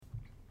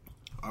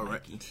All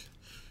right.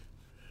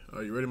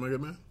 Are you ready, my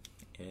good man?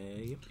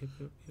 Yep.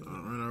 All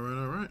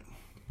right.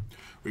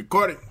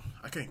 Recording.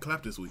 I can't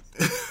clap this week.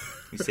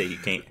 You say you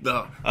can't?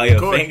 No. Oh, your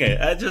finger.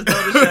 I just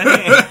noticed your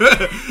hand.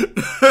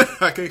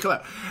 I can't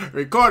clap.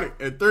 Recording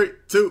in 3,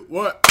 2,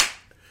 1.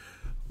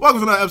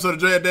 Welcome to another episode of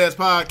Dre and Dad's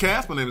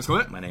Podcast. My name is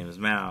Clint. My name is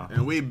Mal.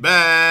 And we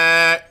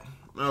back.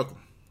 Malcolm.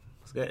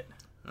 What's good?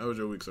 How was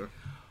your week, sir?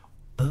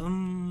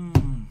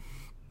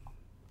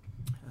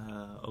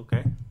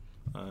 Okay.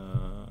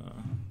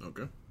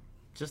 Okay.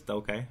 Just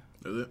okay.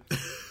 Is it?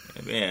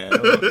 Yeah,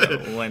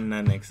 it wasn't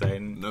nothing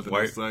exciting. Nothing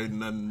Work. exciting,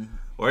 nothing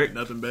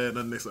bad,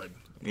 nothing exciting.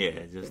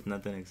 Yeah, just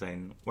nothing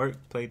exciting. Work,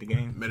 played the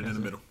game. Met it in the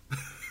middle.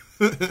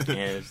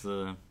 Yeah,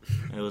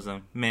 it was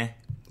a meh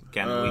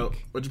kind of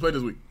week. What'd you play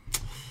this week?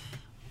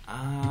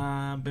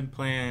 I've been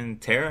playing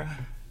Terra.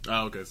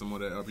 Oh, okay. Some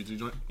more of that RPG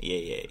joint?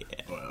 Yeah.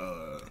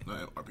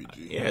 Not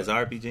RPG. Yeah, it's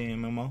RPG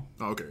and MMO.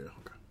 Oh, okay.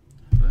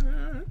 All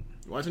right.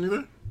 You watch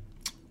anything?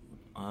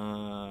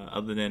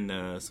 Other than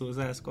the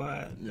Suicide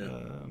Squad. Yeah.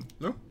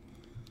 No?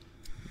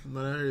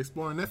 Not out here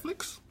exploring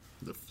Netflix?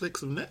 The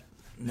flicks of net?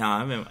 No, I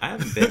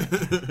haven't been.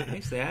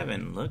 Actually, I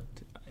haven't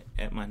looked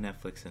at my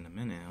Netflix in a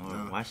minute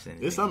or watched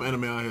anything. There's some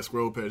anime out here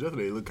scroll page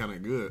yesterday. It looked kind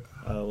of good.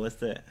 Oh, what's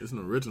that? It's an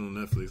original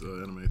Netflix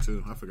anime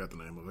too. I forgot the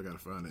name of it. I gotta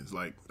find it. It's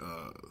like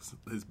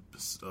his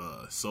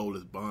soul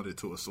is bonded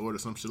to a sword or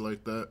some shit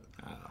like that.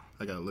 Oh.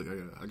 I gotta look.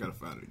 I gotta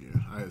find it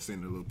again. I had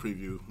seen the little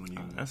preview when you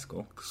That's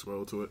cool.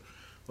 scroll to it.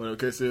 Well,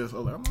 okay, says,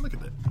 I'm gonna look at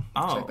that.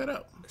 Oh, check that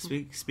out.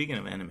 Speaking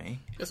of anime,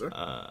 Yes, sir.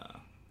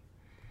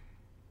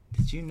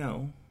 Did you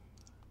know?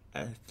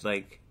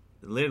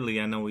 Literally,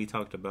 I know we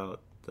talked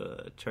about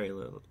the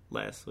trailer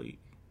last week.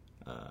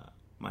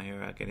 My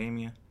Hero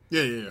Academia.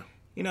 Yeah.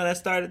 You know that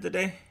started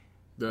today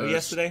or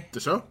yesterday. The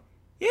show?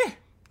 Yeah,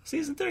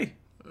 season 3,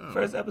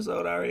 first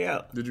episode already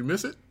out. Did you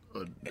miss it?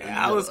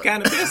 I was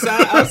kind of pissed.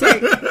 I was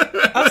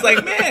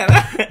like, man,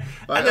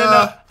 I didn't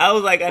know. I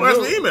was like, where's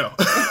my email?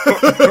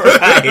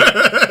 Right.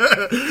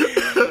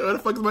 Where the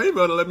fuck is my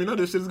email to let me know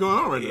this shit's going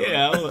on right now?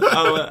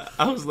 Yeah,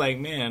 I was like,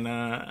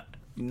 man,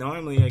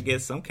 normally I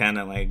get some kind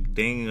of like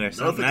ding or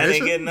something. I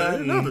didn't get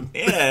nothing.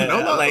 Yeah,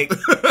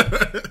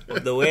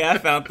 the way I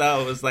found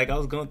out was like I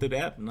was going through the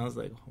app and I was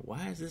like,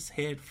 why is this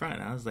head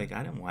front? I was like,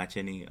 I didn't watch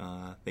any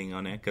thing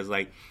on there because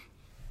like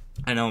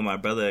I know my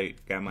brother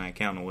got my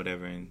account or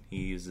whatever and he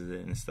uses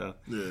it and stuff.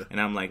 Yeah. And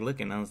I'm like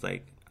looking, I was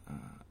like,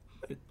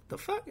 what the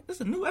fuck? This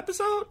is a new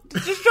episode?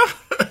 Just dropped?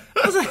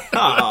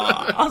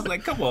 I was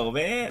like, come on,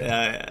 man.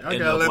 I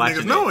gotta let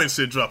niggas know when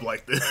shit drop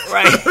like this.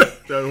 Right.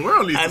 The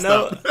world needs to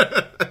stop.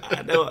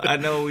 I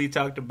know we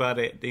talked about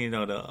it, you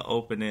know, the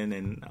opening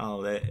and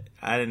all that.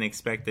 I didn't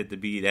expect it to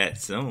be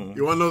that soon.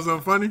 You wanna know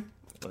something funny?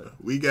 What?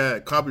 We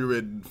got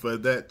copywritten for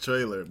that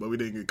trailer, but we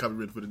didn't get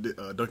copywritten for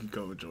the Donkey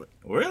Kong joint.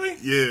 Really?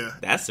 Yeah.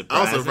 That's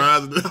surprising. I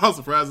was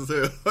surprised as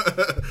hell.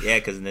 Yeah,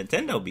 because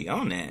Nintendo be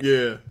on that.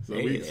 Yeah.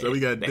 So we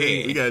got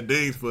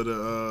dings for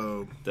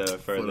the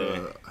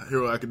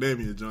Hero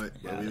Academia joint,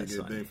 but we didn't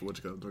get dings for what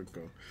you call Donkey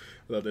Kong.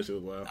 I thought that shit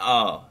was wild.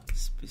 Oh,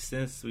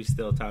 since we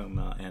still talking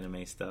about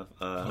anime stuff,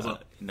 What's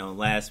up? you know,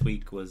 last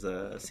week was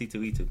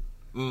C2E2.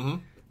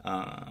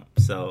 Mm-hmm.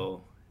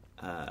 So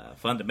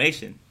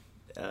Funimation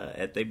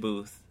at their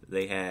booth,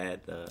 they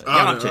had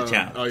Yamcha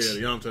Challenge. Oh yeah,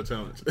 the Yamcha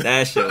Challenge.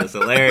 That shit was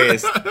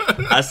hilarious.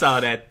 I saw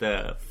that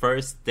the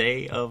first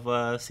day of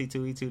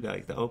C2E2,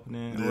 like the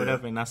opening or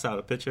whatever, and I saw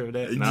the picture of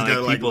that. You And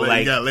just like, people like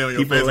you gotta lay on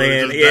your people face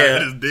laying, when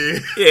yeah,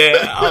 dead.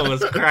 yeah. I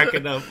was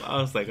cracking up.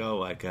 I was like, oh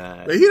my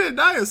god. But he didn't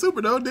die in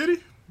Super though, did he?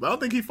 But I don't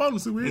think he fought in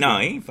Super either. No,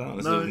 he ain't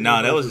found No,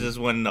 No, that was just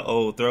one of the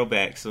old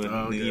throwbacks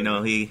when you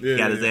know he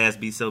got his ass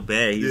beat so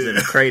bad he's in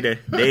a crater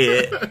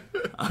dead,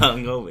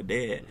 hung over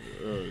dead.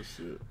 Oh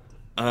shit.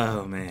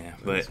 Oh man,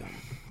 but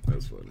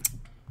that's funny.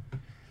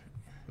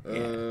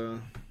 Yeah.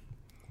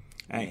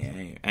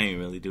 I ain't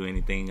really do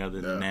anything other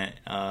than that.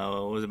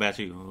 What about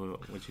you?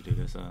 What you do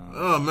this?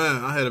 Oh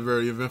man, I had a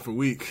very eventful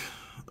week.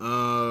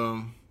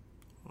 What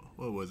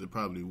was it?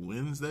 Probably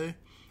Wednesday.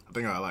 I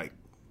think I like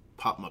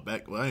popped my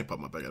back. Well, I ain't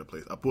popped my back out of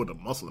place. I pulled a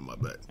muscle in my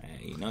back.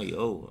 Hey, you know you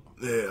old.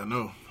 Yeah, I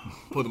know.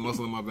 Pulled a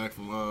muscle in my back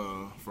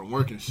from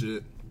work and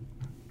shit.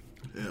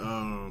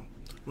 And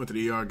went to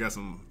the ER, got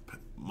some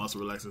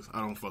muscle relaxers. I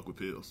don't fuck with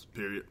pills,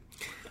 period.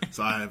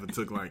 So I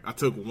took one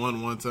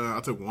time. I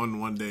took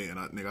one day, and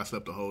I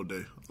slept the whole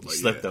day.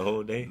 Slept the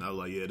whole day? And I was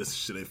like, yeah, this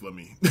shit ain't for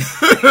me.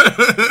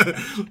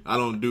 I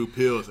don't do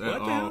pills at all.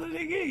 What the hell did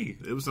they give you?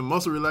 It was some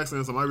muscle relaxer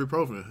and some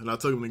ibuprofen, and I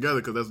took them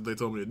together because that's what they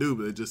told me to do.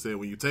 But they just said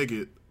when you take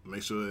it,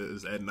 make sure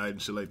it's at night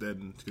and shit like that,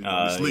 and you go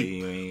to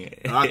sleep.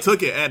 And I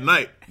took it at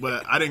night,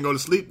 but I didn't go to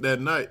sleep that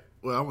night.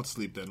 Well, I went to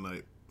sleep that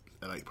night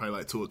at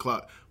probably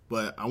 2:00.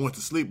 But I went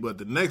to sleep. But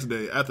the next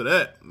day after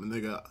that,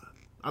 nigga,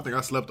 I think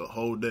I slept the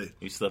whole day.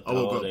 You slept the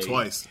whole day. I woke up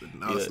twice.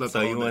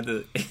 So you went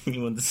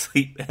to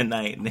sleep at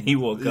night, and then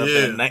you woke up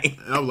at night.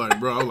 And I was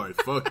like,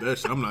 fuck that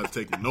shit. I'm not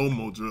taking no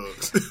more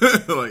drugs.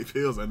 Like,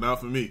 pills are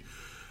not for me.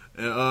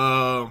 And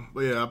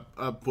but yeah,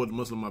 I pulled the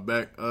muscle in my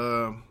back.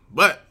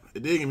 But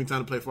it did give me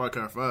time to play Far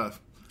Cry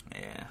 5.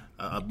 Yeah.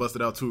 I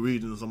busted out 2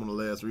 regions. I'm on the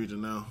last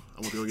region now.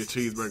 I went to go get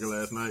cheeseburger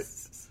last night.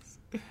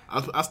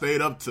 I stayed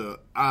up to.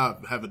 I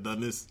haven't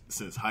done this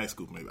since high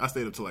school. Maybe I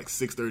stayed up till like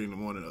 6:30 in the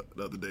morning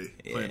the other day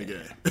playing the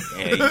game.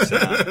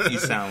 Yeah, you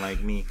sound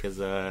like me because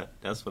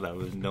that's what I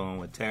was doing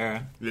with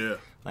Tara. Yeah,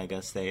 like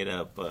I stayed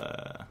up.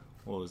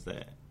 What was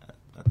that?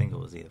 I think it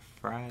was either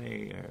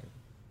Friday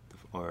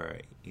or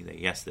either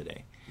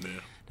yesterday. Yeah,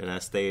 that I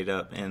stayed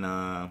up and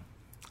I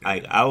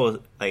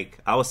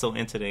was so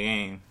into the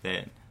game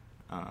that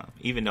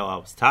even though I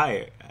was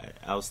tired,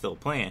 I was still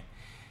playing.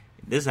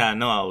 This is how I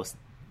know I was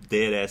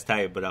dead ass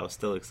tired, but I was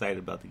still excited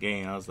about the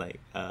game. I was like,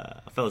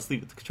 I fell asleep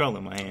with the controller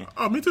in my hand.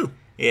 Oh, me too.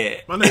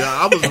 Yeah, my nigga,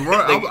 I was I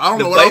don't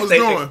know what I was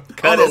doing.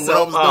 I don't know what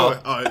I was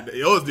doing. Oh,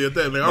 it was the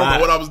thing. Like, I don't know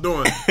what I was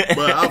doing,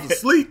 but I was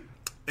asleep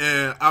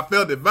and I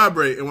felt it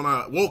vibrate. And when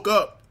I woke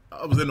up,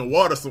 I was in the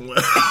water somewhere.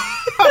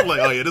 I was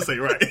like, oh yeah, this ain't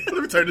right. Let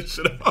me turn this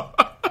shit off.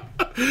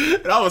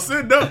 And I was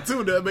sitting up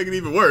too. That make it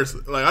even worse.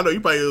 Like I know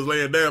you probably was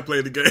laying down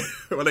playing the game.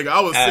 But nigga, I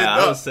was sitting up.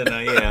 I was sitting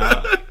up.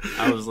 Yeah,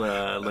 I was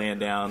laying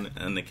down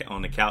on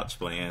the couch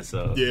playing.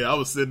 So yeah, I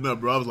was sitting up,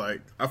 bro. I was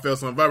like, I felt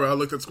something vibrate. I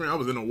looked at the screen. I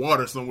was in the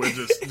water somewhere,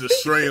 just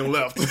straying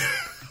left.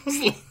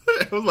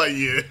 I was like,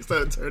 yeah, it's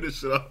time to turn this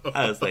shit off.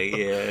 I was like,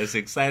 yeah, as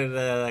excited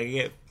as I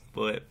get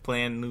for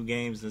playing new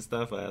games and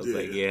stuff. I was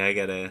like, yeah, I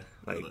gotta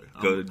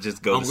go.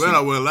 I'm glad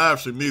I went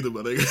live stream neither,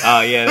 but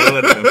oh yeah, that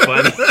would have been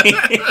funny.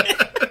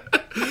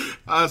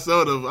 I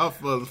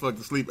fell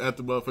fucking asleep at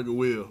the motherfucking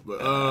wheel.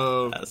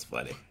 But that's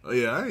funny.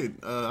 Yeah,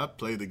 I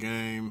played the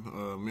game.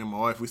 Me and my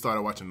wife, we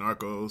started watching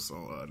Narcos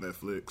on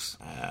Netflix.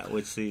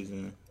 Which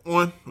season?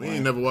 1. We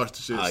ain't never watched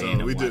the shit,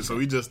 so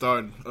we just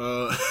started.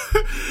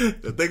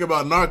 The thing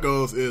about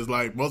Narcos is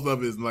like most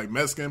of it is like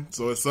Mexican,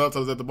 so it's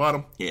subtitles at the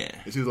bottom. Yeah,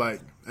 and she's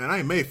like, "Man, I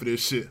ain't made for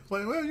this shit."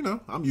 Like, well, you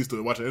know, I'm used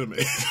to watching anime.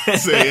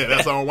 So yeah,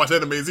 that's why I don't watch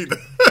animes either.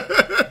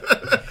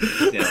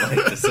 Yeah,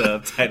 like the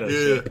subtitle. Yeah.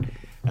 Shit.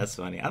 That's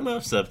funny. I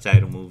love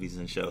subtitle movies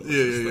and shows.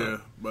 Yeah.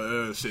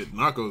 But shit,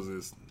 Narcos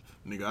is,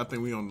 nigga, I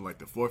think we on like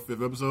the 4th,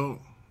 5th episode.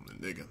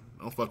 Nigga,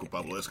 don't fuck with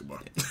Pablo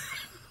Escobar.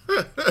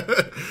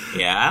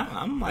 Yeah,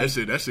 I'm like...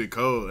 That shit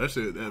cold. That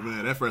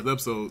first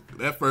episode,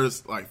 that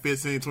first like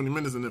 15, 20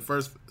 minutes in the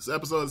first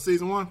episode of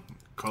season 1,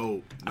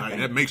 cold. Like,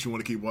 that makes you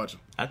want to keep watching.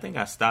 I think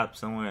I stopped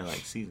somewhere in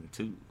like season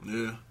 2.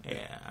 Yeah.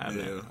 Yeah, I've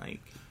been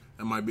like...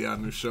 That might be our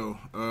new show.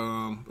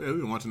 Yeah,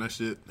 we've been watching that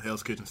shit.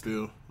 Hell's Kitchen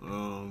still.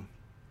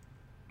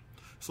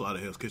 It's a lot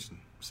of Hell's Kitchen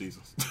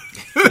seasons.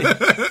 I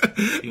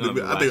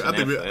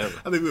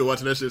think we were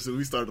watching that shit since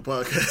we started the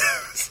podcast.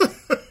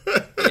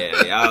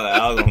 Yeah,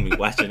 y'all gonna be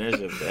watching that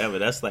shit forever.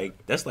 That's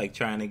like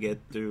trying to get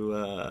through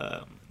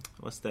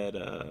what's that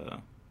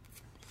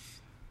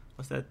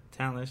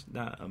talent?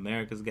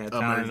 America's Got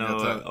Talent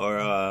or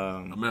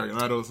American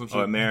Idol or some shit.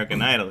 Or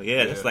American Idol.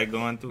 Yeah, that's like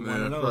going through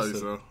one of those.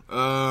 So.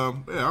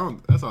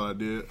 That's all I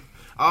did.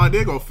 I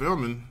did go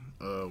filming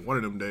one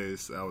of them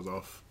days I was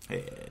off.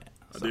 Yeah.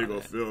 I did go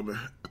filming.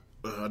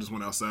 I just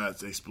went outside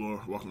to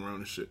explore, walking around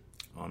and shit.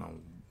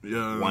 On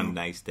one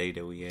nice day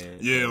that we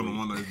had. Yeah, on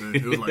one nice day.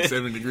 It was like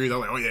 70 degrees. I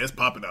was like, oh yeah, it's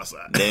popping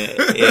outside. Then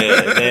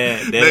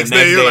the next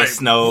day it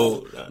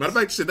snowed. Matter of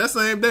fact, shit, that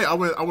same day I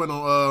went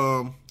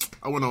on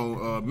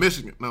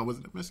Michigan. No, was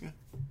it Michigan?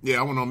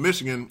 Yeah, I went on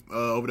Michigan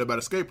over there by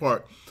the skate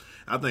park.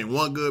 I think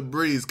one good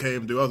breeze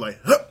came through. I was like,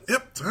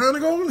 yep, time to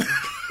go to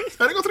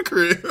the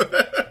crib.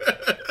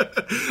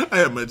 I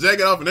had my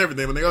jacket off and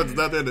everything, but nigga, I was just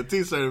out there in the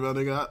t-shirt. But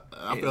nigga,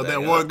 I felt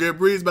that one good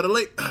breeze by the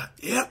lake.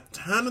 Yep,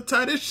 time to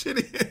tie this shit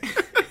in.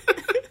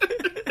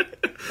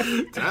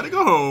 Time to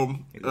go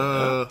home.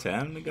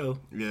 Time to go.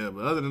 Yeah,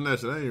 but other than that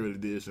shit, I ain't really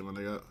did shit, my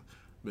nigga.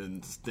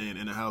 Been staying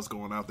in the house,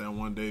 going out there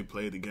one day,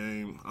 played the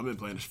game. I've been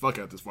playing the fuck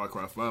out this Far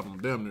Cry 5. I'm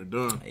damn near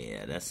done.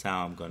 Yeah, that's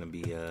how I'm gonna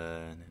be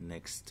the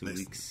next 2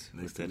 weeks.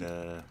 Next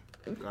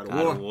with God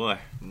of War.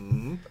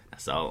 Mm-hmm.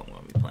 That's all I'm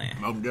gonna be playing.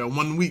 I've got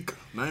 1 week.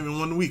 Not even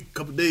 1 week.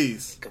 Couple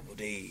days. On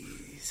the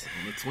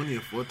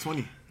 20th,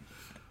 420.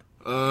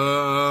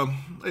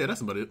 Yeah,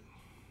 that's about it.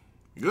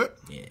 You good?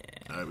 Yeah.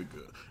 All right, we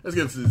good. Let's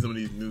get into some of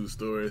these news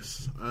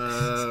stories.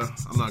 I'm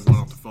not going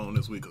off the phone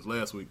this week because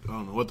last week, I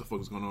don't know what the fuck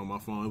was going on my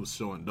phone. It was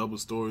showing double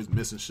stories,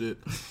 missing shit,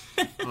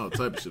 all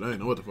type of shit. I didn't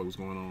know what the fuck was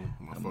going on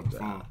my fucking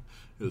phone.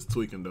 It was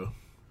tweaking, though.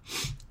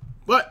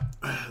 But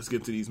let's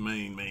get to these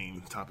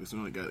main topics. We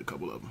only got a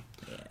couple of them.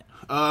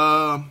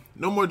 Yeah.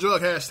 No more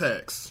drug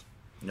hashtags.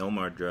 No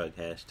more drug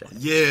hashtags.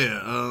 Yeah.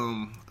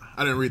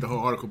 I didn't read the whole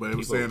article, but it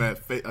was saying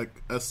that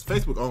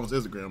Facebook owns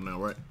Instagram now,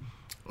 right?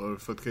 Or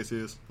what the case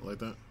is like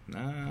that?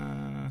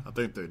 Nah, I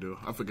think they do.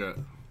 I forgot,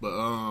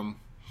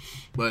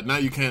 but now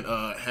you can't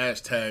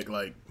hashtag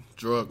like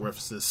drug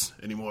references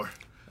anymore.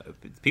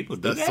 People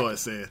do that. That's what I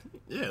said.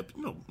 Yeah,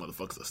 you know,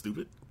 motherfuckers are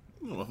stupid.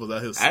 You know, motherfuckers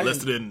out here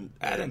soliciting.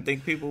 I didn't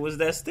think people was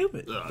that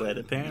stupid, but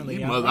apparently,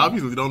 you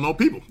obviously don't know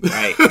people,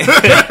 right?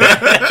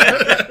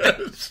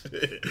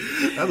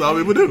 That's all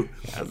people do.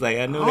 I was like,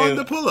 I knew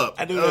to pull up.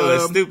 I knew they were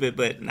stupid,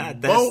 but not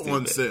that Boat stupid.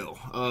 on sale.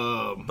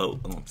 Boat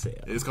on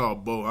sale. It's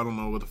called Boat. I don't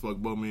know what the fuck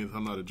Boat means.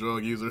 I'm not a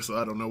drug user, so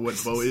I don't know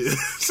what Boat is.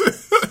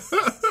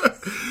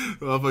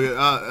 Motherfucker,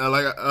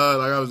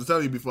 like I was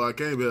telling you before I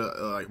came here,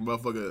 like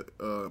motherfucker,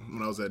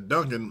 when I was at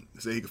Dunkin',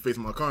 said he could fix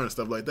my car and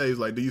stuff like that. He's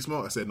like, "Do you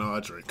smoke?" I said, "No, I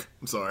drink."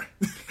 I'm sorry.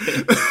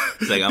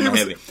 It's like I'm a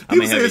heavy so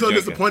drinker.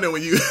 Disappointed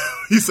when you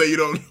say you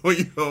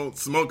don't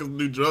smoke and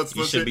do drugs.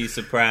 You should be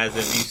surprised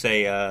if you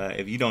say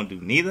if you don't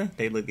do neither.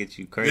 They look at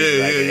you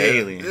crazy like an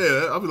alien.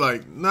 Yeah, I'll be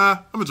like, "Nah,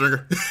 I'm a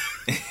drinker." I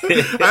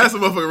asked the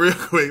motherfucker real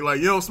quick, like,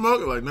 "You don't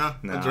smoke?" Like, "Nah,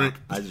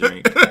 I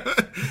drink."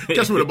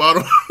 Catch me with a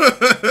bottle.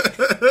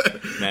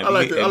 Now,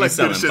 if you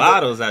selling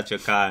bottles out your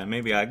car,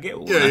 maybe I'll get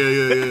one.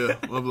 Yeah.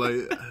 I'm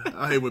like,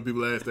 I hate when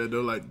people ask that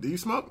though. Like, do you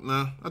smoke?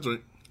 Nah, I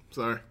drink.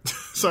 Sorry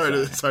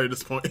to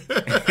disappoint.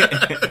 but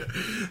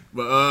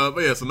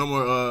yeah, so no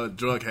more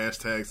drug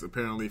hashtags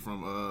apparently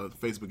from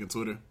Facebook and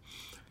Twitter.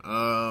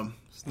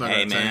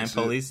 Hey man,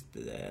 police.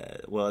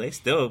 Well, they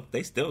still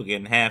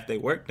getting half their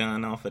work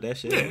done off of that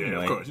shit. Yeah,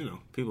 of course,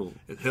 people.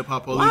 Hip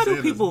hop police. Why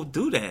do people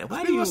do that?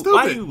 Why do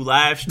you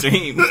live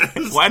stream?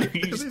 Why do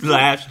you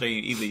live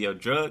stream either your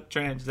drug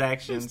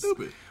transactions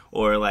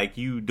or like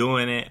you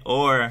doing it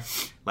or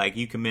like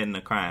you committing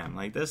a crime?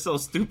 Like that's so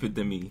stupid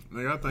to me.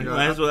 Nigga, I think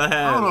I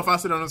don't know if I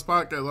said it on this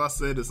podcast or I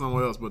said it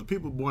somewhere else, but the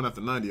people born after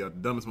 90 are the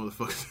dumbest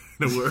motherfuckers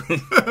in the world.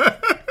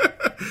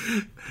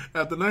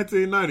 After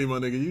 1990, my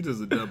nigga, you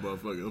just a dumb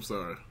motherfucker. I'm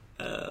sorry.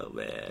 Oh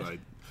man, like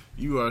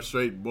you are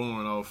straight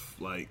born off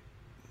like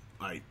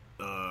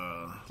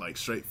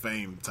straight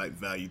fame type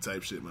value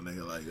type shit, my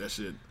nigga. Like that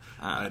shit.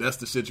 Like, that's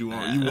the shit you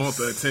want. You want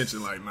the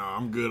attention. Like, nah,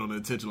 I'm good on the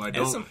attention. Like,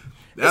 don't.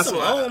 That's some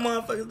old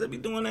motherfuckers that be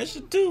doing that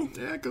shit too.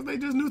 Yeah, because they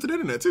just new to the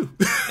internet too.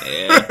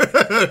 Yeah,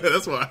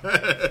 that's why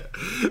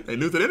they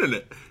new to the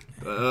internet.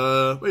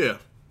 But yeah.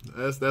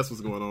 That's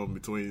what's going on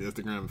between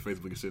Instagram and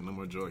Facebook and shit. No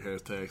more drug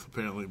hashtags,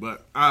 apparently.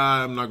 But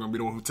I'm not going to be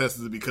the one who tests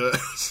it because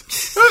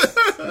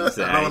I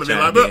don't want to be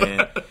locked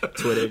up.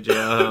 Twitter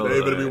jail.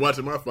 They better be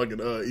watching my fucking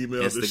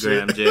emails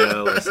Instagram and shit.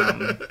 jail or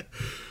something.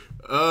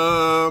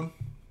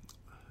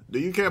 Do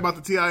you care about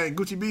the T.I. and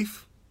Gucci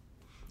beef?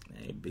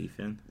 Hey,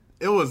 beefing.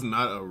 It was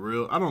not a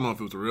real... I don't know if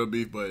it was a real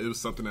beef, but it was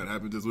something that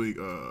happened this week.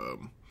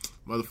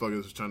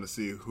 Motherfuckers was trying to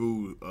see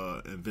who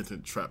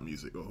invented trap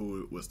music or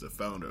who was the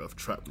founder of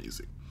trap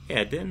music.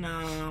 Yeah, didn't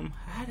how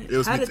did it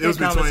was that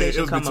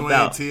conversation come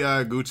about?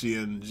 T.I., Gucci,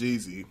 and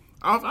Jeezy.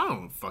 I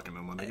don't fucking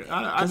know, my nigga.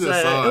 I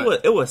just saw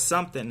it. It was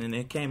something, and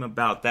it came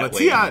about that way. But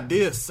T.I.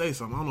 did say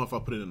something. I don't know if I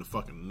put it in the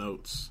fucking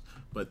notes.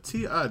 But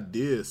T.I.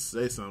 did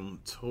say something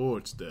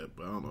towards that.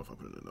 But I don't know if I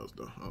put it in the notes,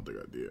 though. I don't think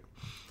I did.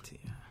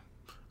 T.I.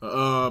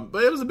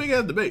 But it was a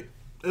big-ass debate.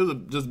 It was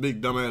just a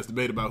big, dumb-ass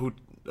debate about who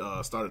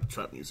started the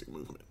trap music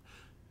movement.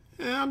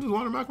 Yeah, I'm just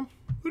wondering, Malcolm,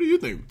 who do you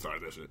think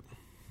started that shit?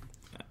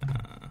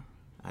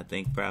 I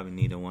think probably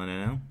neither one of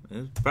them.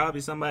 It's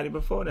probably somebody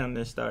before them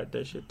that started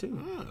that shit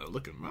too.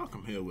 Look at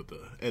Malcolm here with the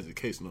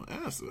educational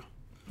answer.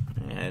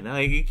 Yeah, no,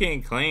 you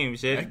can't claim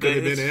shit. That could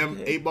have been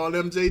 8-Ball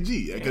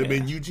MJG. That could have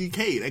been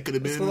UGK. That could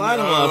have been... There's a lot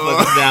of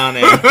motherfuckers down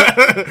there.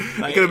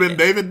 It could have been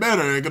David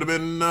Banner. It could have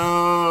been...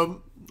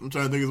 I'm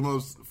trying to think of the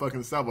most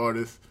fucking South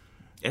artists.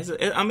 It's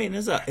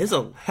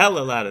a hell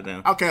of a lot of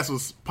them. Outkast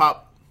was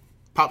pop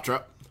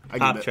trap.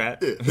 Pop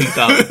trap. Yeah. You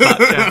call it pop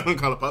trap. I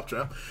call it pop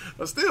trap.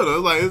 But still,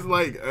 though, it's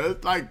like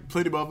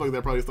plenty of motherfuckers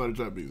that probably started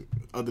trap music,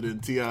 other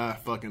than T.I.,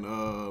 fucking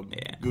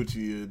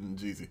Gucci and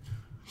Jeezy.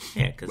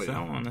 Yeah, because I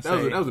don't want to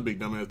say that was a big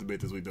dumbass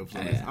debate this week, though. For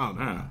some reason. I don't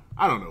know.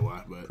 I don't know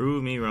why, but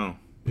prove me wrong.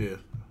 Yeah,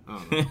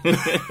 I don't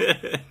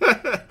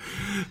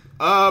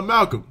know.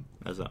 Malcolm,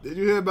 what's up? Did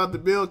you hear about the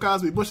Bill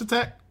Cosby Bush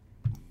attack?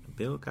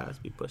 Bill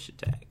Cosby Bush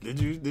attack. Did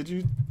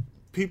you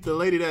peep the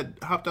lady that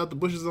hopped out the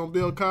bushes on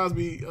Bill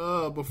Cosby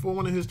before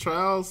one of his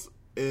trials,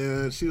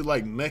 and she was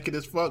like naked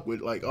as fuck with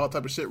like all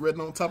type of shit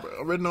written on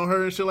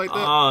her and shit like that?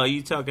 Oh,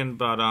 you talking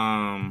about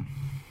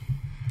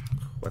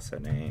what's her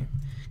name?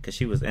 Because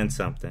she was in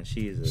something.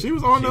 She was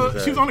on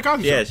the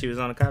Cosby show. Yeah, she was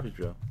on the Cosby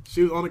show.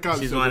 She was on the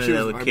Cosby show. She's one of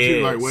those kids.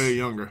 She was like way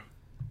younger.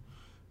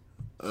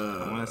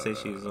 I want to say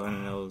she was one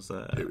of those.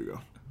 Here we go.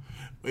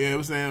 But yeah, it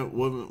was saying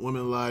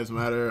women lives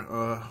matter.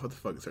 What the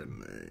fuck is her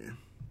name?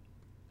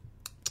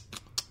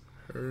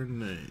 Her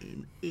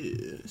name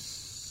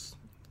is...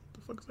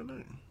 What the fuck is her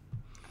name?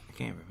 I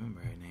can't remember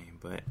her name,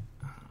 but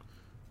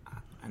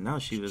I know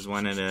she was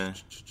one of the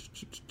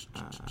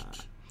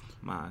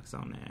mocks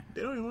on there.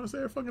 They don't even want to say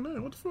her fucking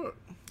name. What the fuck?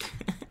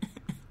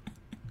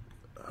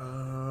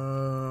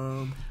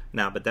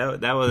 Nah, but that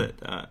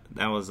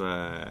was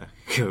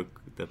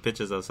the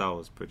pictures I saw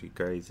was pretty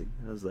crazy.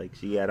 It was like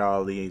she had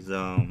all these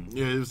yeah,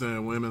 it was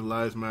saying women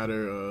lives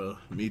matter,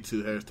 me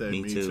too, hashtag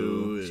me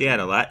too. She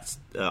had a lot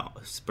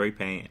spray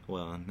paint,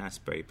 well, not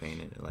spray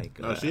painted, like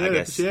she had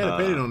it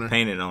painted on her.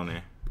 Painted on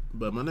there.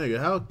 But my nigga,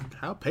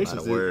 how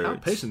patient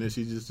is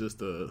she just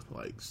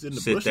like sit in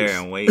the bushes? There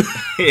and wait.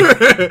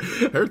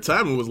 Her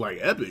timing was like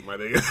epic, my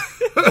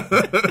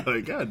nigga.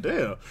 Like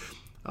goddamn,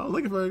 I was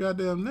looking for her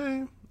goddamn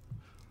name.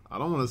 I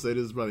don't want to say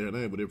this is probably her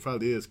name, but it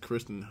probably is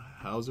Kristen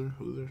Hauser,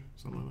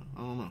 something like that.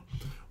 I don't know.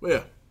 But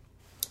yeah,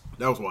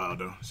 that was wild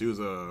though. She was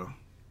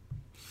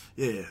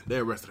yeah, they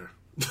arrested her.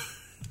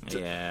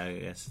 Yeah, I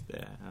guess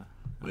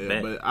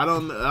Yeah, but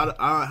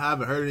I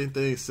haven't heard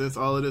anything since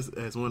all of this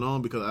has went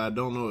on because I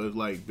don't know if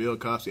like Bill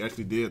Cosby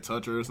actually did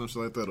touch her or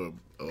something like that or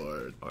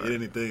did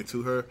anything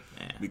to her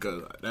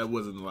because that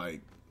wasn't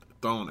like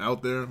thrown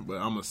out there.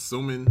 But I'm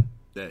assuming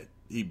that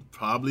he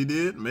probably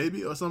did,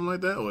 maybe or something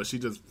like that, or she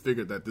just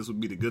figured that this would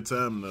be the good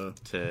time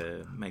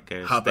to make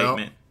her hop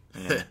statement.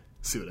 Out. Yeah.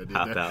 See what I did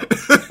hop there? Out.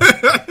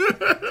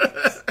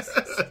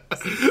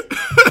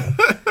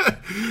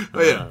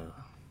 But yeah,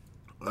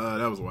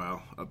 that was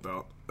wild. I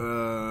thought.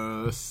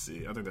 Let's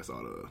see. I think that's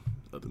all the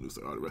other news.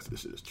 All the rest of this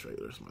shit is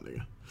trailers, my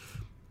nigga.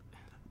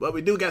 But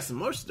we do got some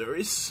more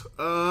stories.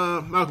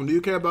 Malcolm, do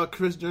you care about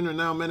Kris Jenner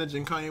now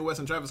managing Kanye West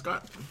and Travis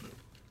Scott?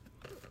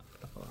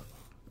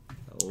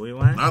 We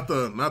want? Not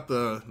the.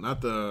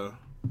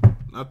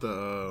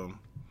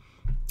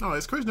 No,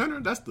 it's Kris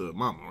Jenner. That's the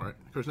mama, right?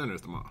 Kris Jenner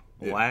is the mom.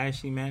 Yeah. Why is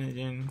she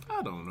managing?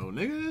 I don't know,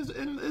 nigga.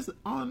 It's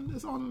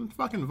on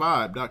fucking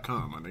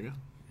Vibe.com, my nigga.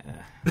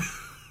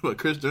 But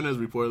Kris Jenner is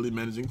reportedly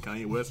managing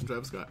Kanye West and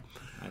Travis Scott.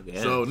 I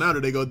guess. So now that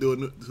they go do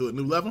it to a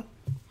new level,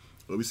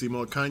 where we see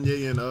more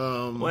Kanye and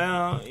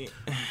Well,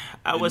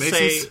 I would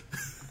say,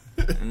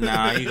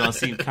 nah, you're gonna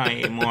see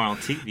Kanye more on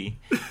TV.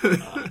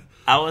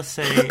 I would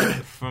say,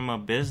 from a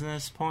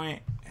business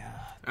point,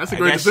 that's a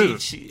great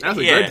decision. That's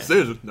a great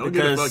decision. Don't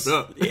get it fucked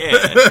up.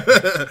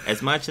 Yeah.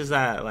 As much as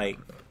I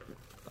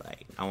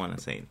I want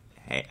to say.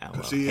 Hate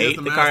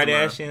the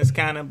Kardashians,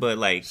 kind of, but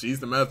like she's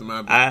the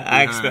mastermind.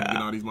 I expect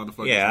these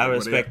motherfuckers. Yeah, I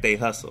respect they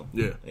hustle.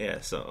 Yeah.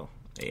 So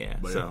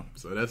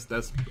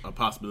that's a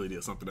possibility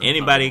of something.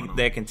 Anybody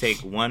that can take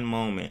one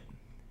moment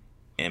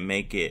and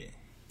make it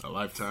a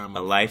lifetime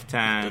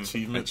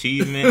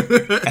achievement.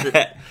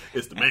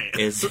 It's the man.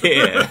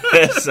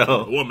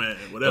 So a woman,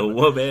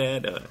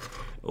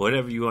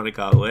 whatever you want to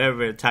call it,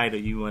 whatever title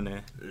you want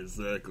to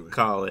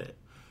call it.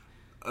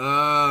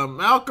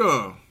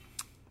 Malcolm.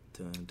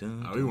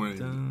 We weren't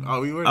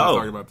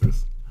talking about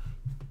this.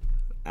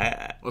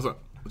 What's up?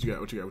 What you got?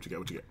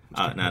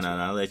 No.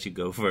 I'll let you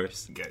go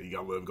first. You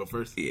gotta let him go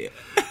first? Yeah.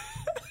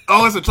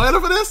 Oh, it's a trailer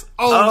for this?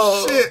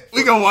 Oh, shit.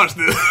 We gonna watch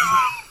this.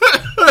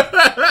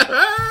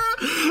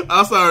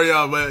 I'm sorry,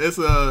 y'all, but it's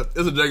a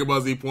Dragon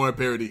Ball Z porn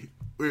parody.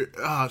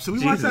 Should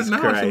we watch that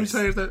now? Or should we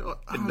change that?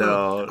 I don't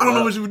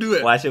know what you would do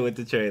it. Watch it with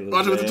the trailer.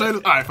 Watch it with the trailer?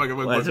 Alright, fuck it.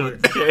 Watch it with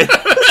the trailer.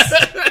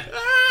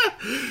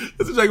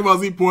 It's a Dragon Ball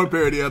Z porn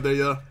parody out there,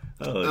 y'all.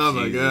 Oh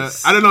my god!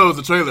 I didn't know it was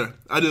a trailer.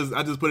 I just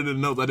put it in the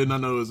notes. I did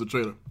not know it was a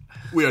trailer.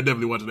 We are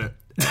definitely watching that.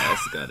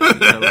 That's gonna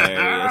be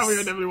hilarious. We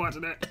are definitely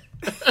watching that.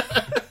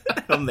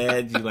 I'm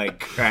mad you like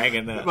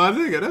cracking up. My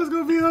nigga, that's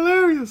gonna be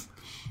hilarious.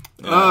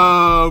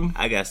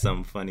 I got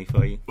something funny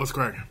for you. What's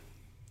cracking?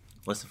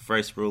 What's the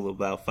first rule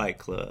about Fight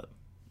Club?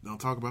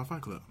 Don't talk about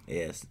Fight Club.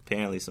 Yes,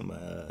 apparently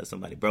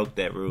somebody broke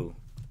that rule.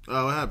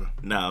 Oh, what happened?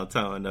 No, I'm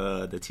telling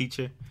the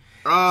teacher.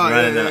 Oh,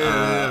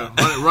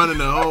 running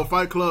the whole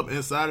Fight Club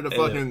inside of the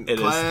fucking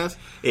class.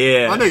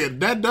 Yeah. My nigga,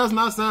 that does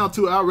not sound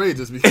too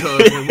outrageous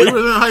because when we were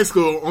in high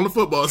school on the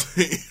football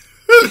team,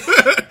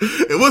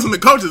 it wasn't the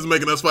coaches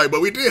making us fight, but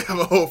we did have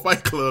a whole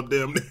Fight Club,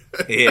 damn near.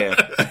 Yeah.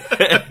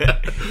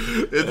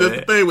 It's just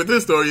the thing with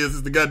this story is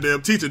it's the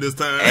goddamn teacher this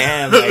time.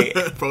 And like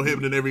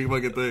prohibiting every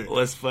fucking thing.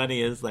 What's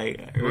funny is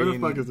like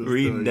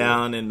reading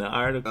down in the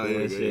article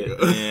and shit.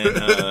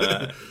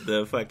 And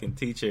the fucking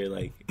teacher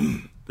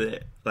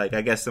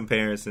I guess some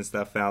parents and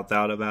stuff found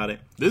out about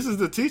it. This is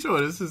the teacher or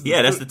this is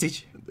that's the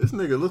teacher. This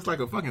nigga looks like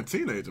a fucking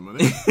teenager, man.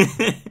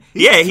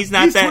 He's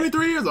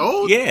 23 years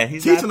old. Yeah,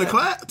 he's teaching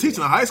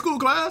teaching a high school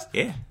class.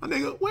 Yeah, my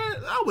nigga,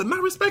 I would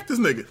not respect this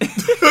nigga.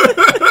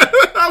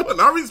 I would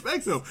not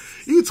respect him.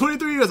 You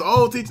 23 years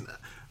old teaching.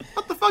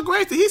 What the fuck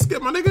grades did he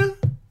skip, my nigga?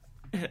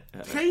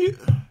 Can you?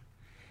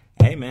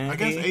 Hey man, I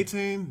guess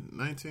 18,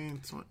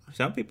 19, 20.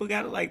 Some people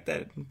got it like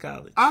that in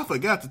college. I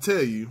forgot to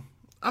tell you.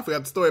 I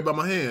forgot the story about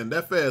my hand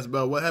that fast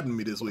about what happened to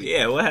me this week.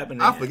 Yeah, what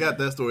happened? I forgot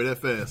that story that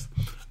fast.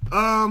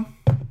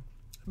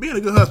 Being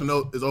a good husband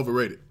is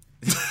overrated.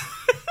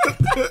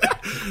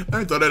 I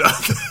ain't throw that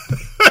out there.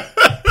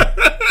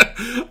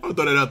 I'm gonna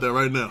throw that out there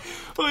right now.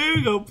 Well, here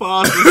we go.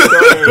 Pause the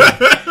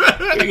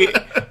story.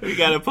 we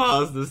gotta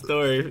pause the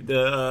story.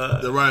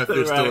 The Ryan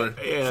Fish story.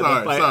 Yeah,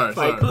 sorry.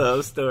 Fight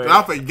Club story.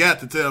 I forgot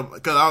to tell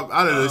because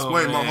I didn't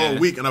explain my whole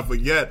week, and I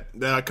forgot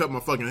that I cut my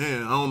fucking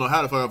hand. I don't know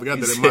how the fuck I forgot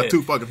that. My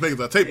two fucking fingers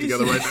are taped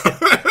together right now.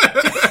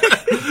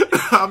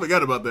 I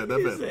forgot about that.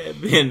 That said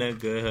being a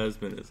good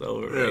husband is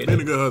overrated. Yeah,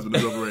 being a good husband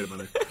is overrated,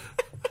 man.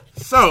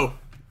 So,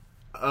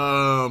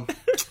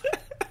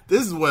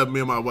 this is what me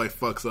and my wife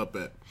fucks up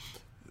at.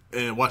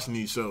 And watching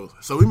these shows.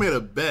 So we made a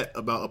bet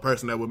about a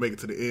person that would make it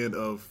to the end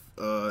of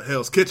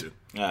Hell's Kitchen.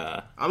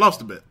 I lost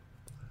the bet.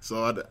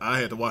 So I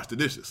had to wash the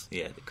dishes.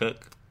 Yeah, to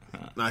cook.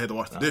 I had to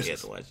wash the dishes. You had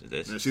to wash the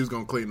dishes. And she was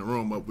going to clean the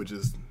room up, which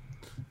is...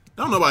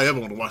 I don't know nobody ever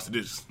want to wash the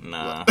dishes.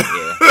 Nah,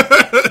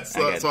 yeah.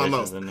 So I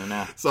lost.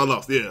 So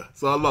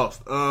I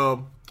lost.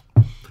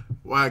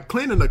 While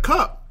cleaning the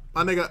cup,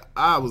 my nigga,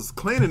 I was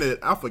cleaning it.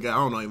 I forgot.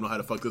 I don't even know how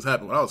the fuck this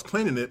happened. But I was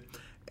cleaning it,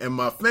 and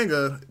my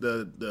finger,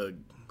 the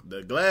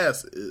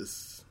glass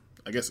is...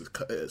 I guess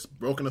it's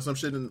broken or some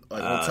shit on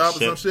top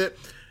of some shit.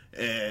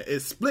 And it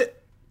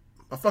split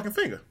my fucking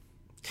finger.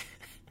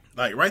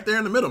 Like, right there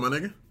in the middle, my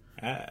nigga.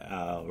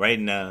 Right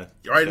in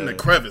the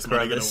crevice,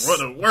 my nigga.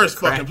 The worst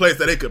fucking place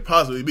that it could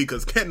possibly be,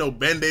 because can't no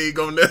Band-Aid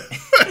go in there.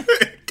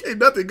 Can't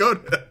nothing go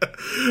there.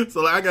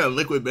 So, like, I got a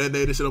liquid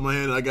Band-Aid and shit on my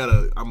hand,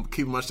 and I'm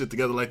keeping my shit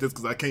together like this,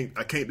 because I can't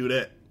do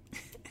that.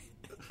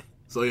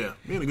 So, yeah,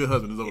 being a good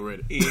husband is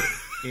overrated. Yeah.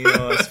 You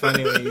know, it's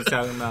funny when you're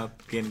talking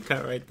about getting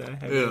cut right there.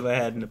 Have you ever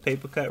had a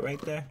paper cut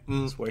right there?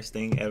 It's the worst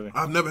thing ever.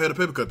 I've never had a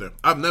paper cut there.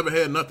 I've never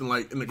had nothing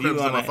like in the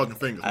crevice of my fucking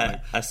fingers.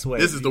 I swear.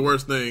 This is the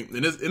worst thing.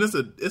 And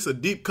it's a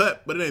deep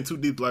cut, but it ain't too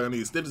deep like I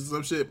need stitches or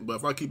some shit. But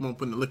if I keep on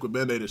putting the liquid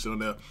Band-Aid and shit on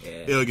there,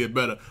 it'll get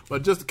better.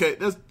 But just in case,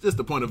 that's just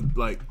the point of,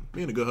 like,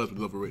 being a good husband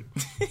is overrated.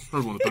 I just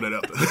want to throw that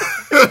out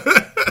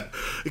there.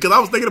 Because I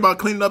was thinking about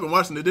cleaning up and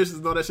washing the dishes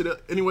and all that shit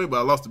anyway, but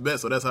I lost the bet,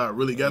 so that's how I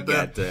really got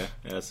there.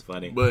 That's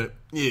funny. But,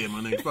 yeah,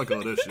 my nigga, fuck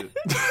all that shit.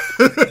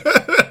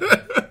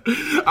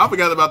 I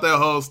forgot about that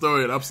whole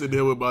story, and I'm sitting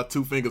here with my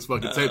two fingers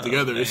fucking taped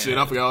together and shit.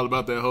 I forgot all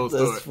about that whole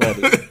story. That's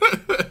funny.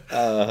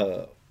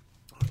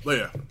 But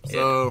yeah,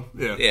 so,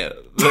 yeah.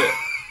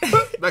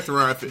 Back to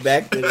Ryan Fish.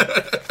 Back to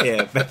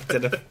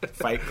the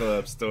Fight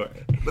Club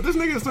story. But this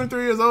nigga is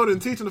 23 years old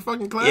and teaching the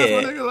fucking class,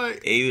 my nigga,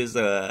 like... He was,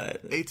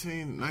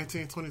 18,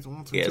 19,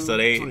 21, 22, so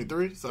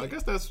 23. So I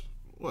guess that's,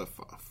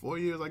 4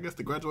 years, I guess,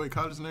 to graduate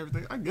college and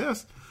everything, I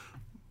guess.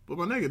 But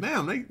my nigga,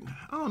 damn, I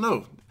don't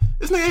know.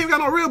 This nigga ain't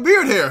got no real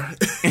beard hair.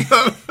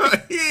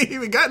 He ain't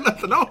even got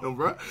nothing on him,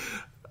 bro.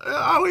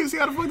 I don't even see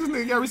how the fuck this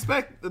nigga got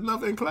respect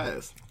enough in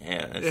class.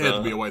 Yeah, it had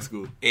to be a white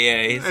school.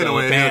 Yeah, so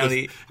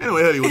apparently...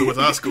 Anyway, he was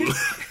our school.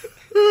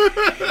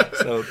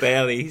 So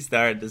apparently he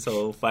started this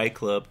whole Fight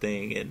Club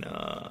thing, and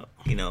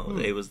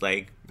it was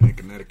like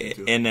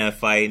in there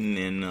fighting,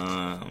 and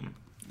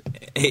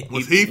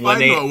was he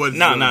fighting or was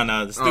no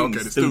the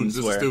students? The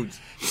students were. Students.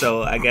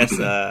 So I guess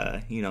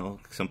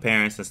some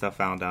parents and stuff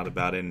found out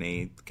about it, and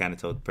they kind of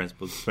told the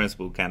principal. The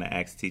principal kind of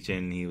asked the teacher,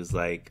 and he was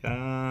like,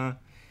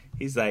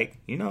 he's like,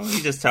 he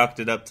just talked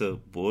it up to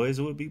boys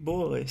would be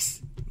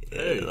boys.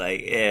 Hey.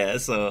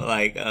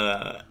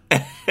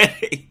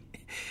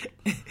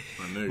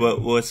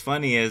 But what's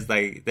funny is,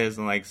 like, there's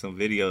like some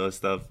video of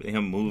stuff,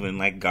 him moving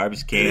like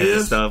garbage cans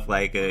and stuff,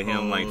 like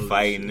him like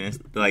fighting and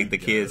like the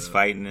kids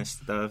fighting and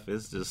stuff.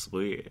 It's just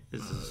weird.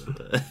 It's just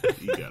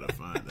you gotta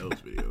find those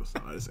videos.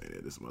 I just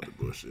ain't this mother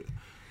bullshit.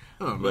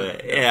 Oh,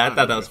 but yeah, I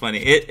thought that was funny.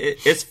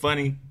 It's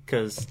funny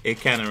because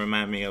it kind of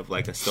reminded me of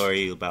like a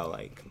story about,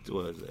 like,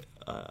 what was it?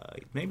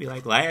 Maybe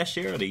like last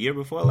year or the year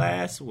before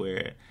last,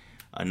 where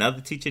another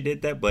teacher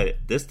did that, but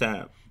this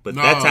time. But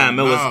that time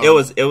it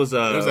was at a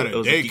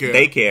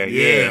daycare.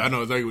 Yeah, I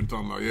know exactly what you're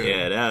talking about.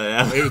 Yeah,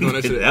 that was doing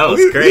that shit. That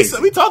was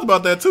crazy. We talked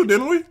about that too,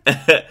 didn't we?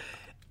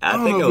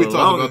 I think it was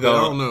long ago.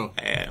 I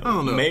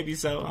don't know. Maybe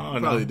so. I don't know.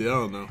 Probably did. I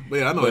don't know. But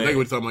yeah, I know exactly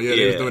what you're talking about. Yeah,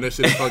 they was doing that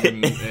shit at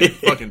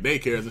fucking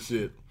daycares and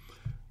shit.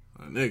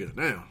 Nigga,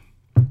 damn.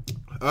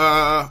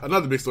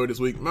 Another big story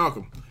this week.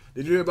 Malcolm,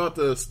 did you hear about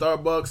the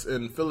Starbucks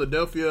in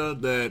Philadelphia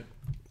that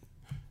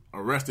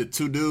arrested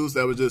two dudes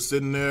that were just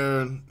sitting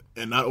there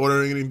and not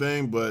ordering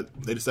anything, but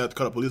they decided to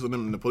call the police on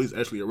them, and the police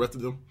actually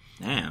arrested them?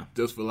 Damn.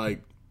 Just for,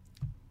 like...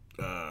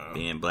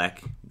 being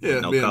black. Yeah,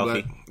 no being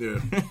coffee. Black. Yeah.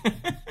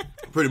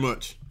 Pretty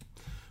much.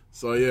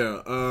 So,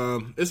 yeah.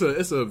 It's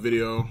a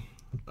video.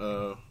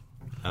 Of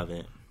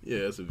it. Yeah,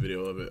 it's a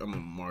video of it. I'm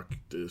going to mark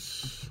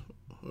this.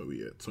 Where are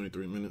we at?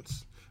 23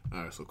 minutes?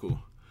 All right, so cool.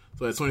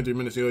 So at 23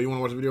 minutes, you want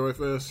to watch the video right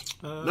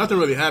fast? Nothing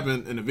really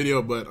happened in the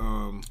video, but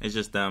it's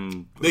just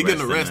them. They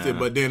getting arrested,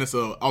 but then it's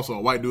also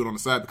a white dude on the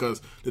side,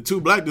 because the two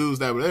black dudes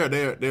that were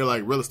there, they're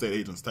like real estate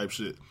agents type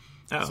shit.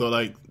 Oh. So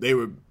like they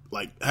were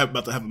like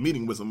about to have a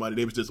meeting with somebody.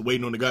 They was just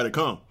waiting on the guy to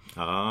come.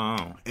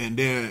 Oh. And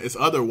then it's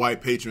other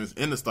white patrons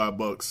in the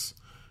Starbucks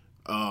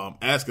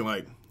asking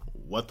like,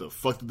 what the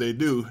fuck did they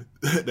do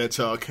that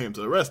y'all came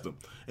to arrest them?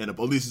 And the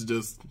police is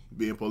just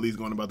being police,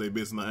 going about their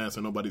business, not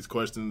answering nobody's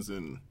questions,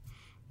 and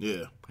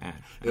yeah,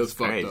 it was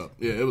fucked up.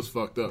 Yeah, it was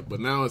fucked up.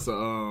 But now it's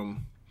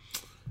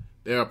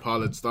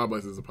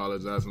Starbucks is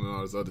apologizing and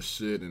all this other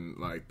shit, and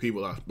like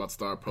people are about to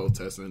start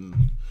protesting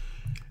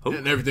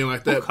and everything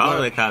like that. Who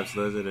called the cops?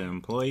 Was it an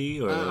employee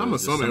or I'm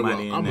assuming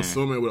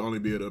it would only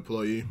be an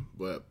employee,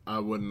 but I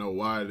wouldn't know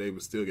why they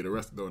would still get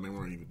arrested though, and they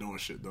weren't even doing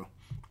shit though.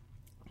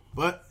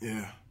 But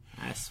yeah,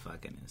 that's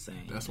fucking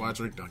insane. That's why I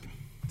drink Dunkin'.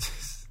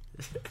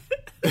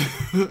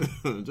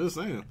 Just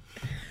saying.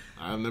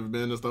 I've never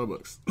been to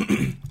Starbucks.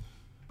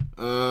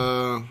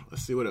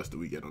 Let's see, what else do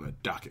we get on the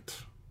docket?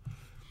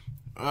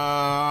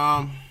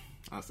 I'll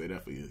say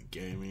that for you.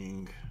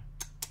 Gaming.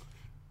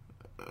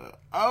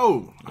 I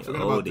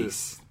forgot about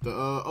this. The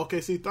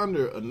OKC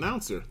Thunder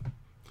announcer.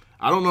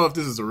 I don't know if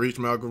this is a reach,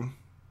 Malcolm.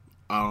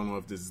 I don't know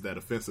if this is that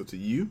offensive to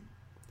you.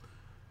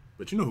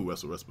 But you know who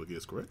Russell Westbrook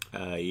is, correct?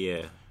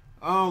 Yeah.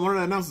 One of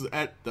the announcers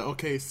at the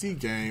OKC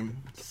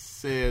game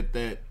said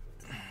that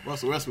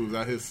Russell Westbrook was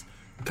out his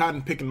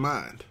cotton picking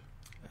mind.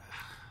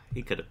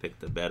 He could have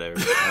picked a better.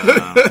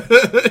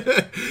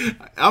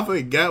 I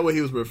forgot what he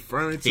was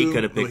referring to. He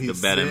could have picked a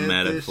better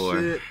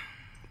metaphor.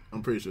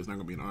 I'm pretty sure it's not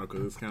going to be an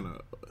article. It's kind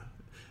of.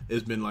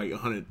 it's been like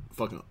 100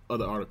 fucking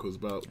other articles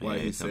about why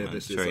he said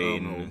this shit.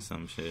 Trading or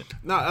some shit.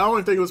 No, I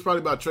don't think it was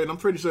probably about trading. I'm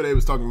pretty sure they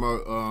was talking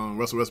about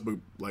Russell Westbrook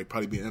like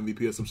probably being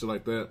MVP or some shit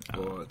like that,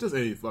 or just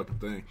any fucking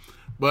thing.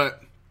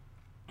 But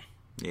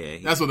yeah,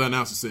 that's what the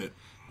announcer said.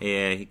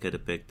 Yeah, he could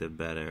have picked a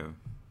better.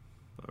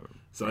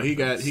 So he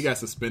got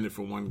suspended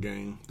for one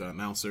game. The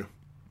announcer.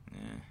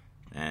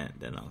 Yeah,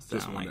 that don't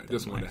sound like that.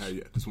 Just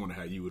wonder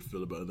how you would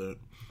feel about that.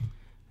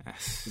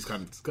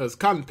 Because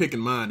cotton picking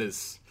mind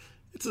is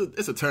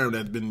it's a term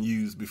that's been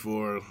used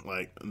before,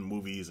 like in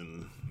movies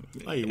and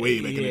like way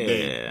back in the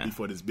day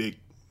before this big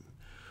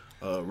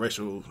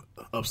racial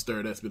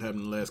upstir that's been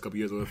happening the last couple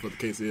years, whatever the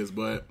case is.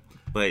 But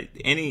maybe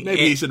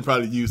he shouldn't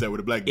probably use that with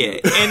a black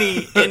dude.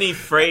 Yeah, any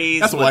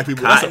phrase that's a white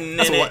people.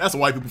 That's a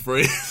white people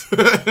phrase.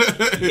 Yeah,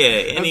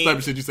 that's the type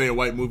of shit you say in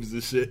white movies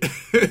and shit.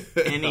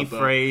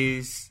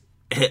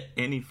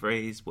 Any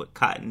phrase with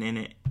cotton in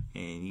it,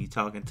 and you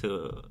talking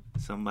to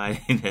somebody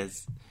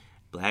that's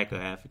black or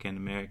African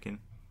American,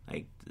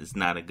 like it's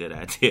not a good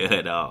idea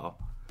at all.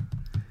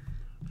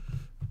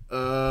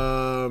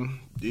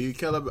 Do you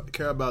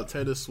care about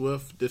Taylor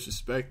Swift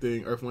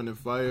disrespecting Earth, Wind &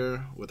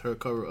 Fire with her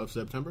cover of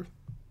September?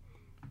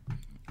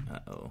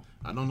 Uh-oh.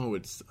 I don't know.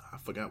 I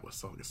forgot what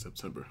song is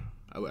September.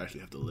 I would actually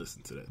have to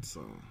listen to that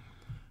song.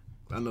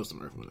 I know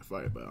some Earth, Wind &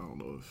 Fire, but I don't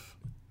know if...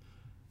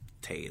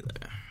 Taylor.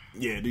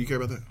 Yeah, do you care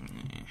about that?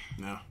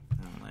 No. I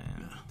don't like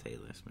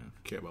Taylor Smith.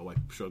 Care about white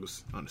people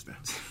struggles. I understand.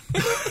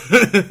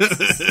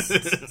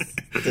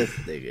 This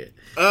nigga.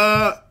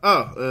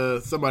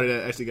 Somebody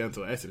that actually got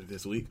into an accident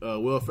this week.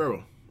 Will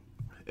Ferrell.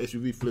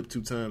 SUV flipped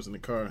 2 times in a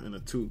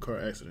 2-car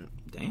accident.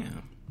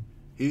 Damn.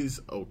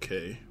 He's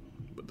okay,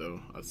 but though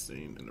I've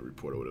seen in the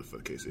report or whatever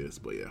the case is.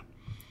 But yeah,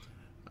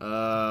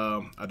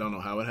 I don't know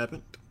how it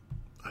happened.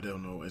 I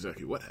don't know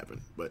exactly what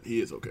happened, but he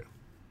is okay.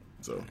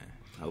 So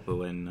I hope it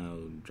wasn't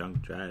no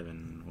drunk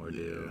driving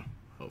ordeal. Yeah,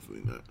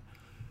 hopefully not.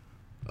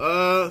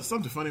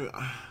 Something funny.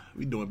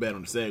 We doing bad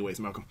on the segues,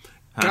 Malcolm.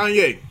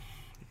 Kanye,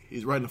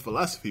 he's writing a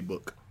philosophy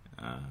book.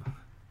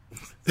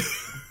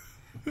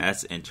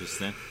 That's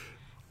interesting.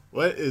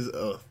 What is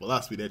a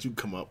philosophy that you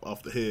come up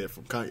off the head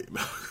from Kanye,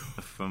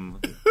 Malcolm?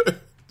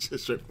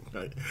 Just straight from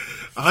Kanye.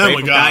 I am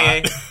a god.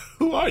 Kanye?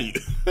 Who are you?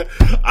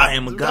 I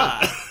am a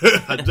god.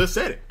 I just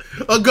said it.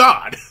 A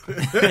god.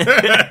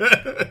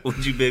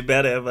 Would you be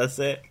better if I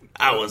said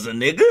I was a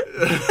nigga?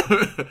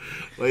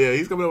 Well, yeah,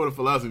 he's coming up with a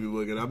philosophy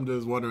book, and I'm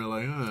just wondering,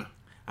 like,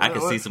 I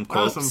can see some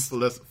quotes. Some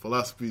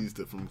philosophies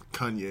from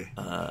Kanye.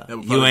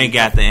 You ain't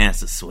got the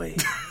answer, Sway.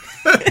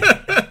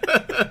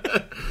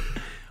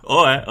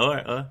 or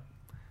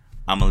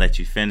I'm gonna let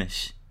you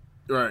finish.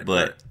 Right.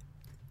 But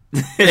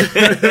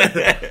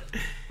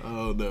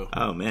oh no.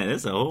 Oh man,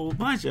 there's a whole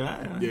bunch of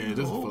just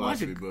a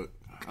philosophy book.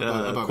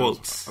 I thought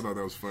quotes. I thought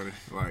that was funny.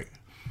 Like,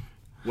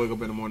 wake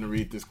up in the morning,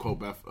 read this quote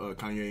by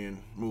Kanye,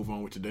 and move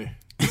on with your day.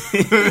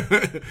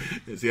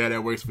 See how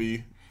that works for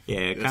you.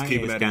 Yeah,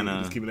 Kanye's kind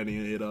of just keeping that in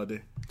your head all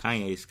day.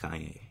 Kanye's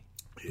Kanye.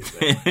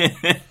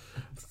 Yeah,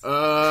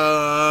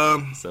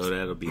 so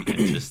that'll be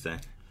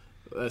interesting.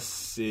 Let's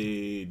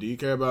see. Do you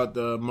care about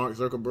Mark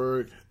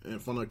Zuckerberg in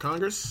front of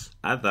Congress?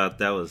 I thought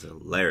that was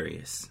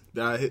hilarious.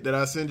 Did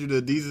I send you the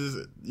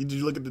Deezus? Did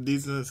you look at the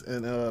Deezus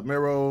and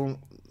Mero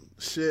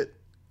shit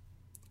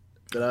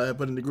that I had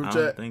put in the group chat?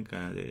 I don't think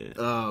I did.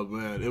 Oh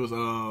man, it was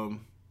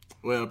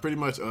well, pretty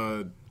much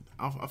I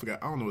forgot.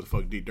 I don't know what the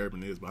fuck D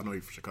Durbin is, but I know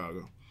he's from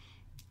Chicago.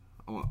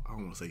 I don't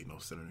want to say he's no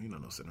senator. He's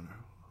not no senator.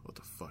 What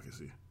the fuck is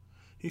he?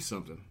 He's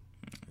something.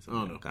 I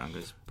don't know.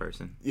 Congress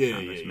person. Yeah.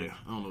 I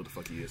don't know what the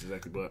fuck he is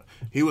exactly, but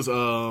he was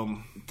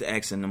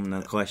asking them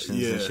the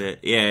questions and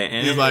shit. Yeah,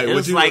 and he's like,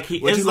 would you like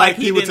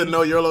people to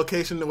know your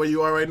location, where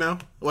you are right now,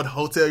 what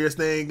hotel you're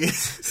staying in,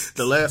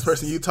 the last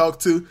person you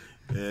talked to?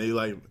 And he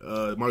like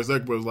Mark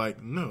Zuckerberg was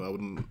like, no, I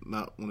would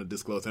not want to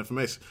disclose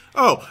information.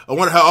 Oh, I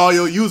wonder how all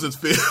your users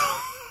feel.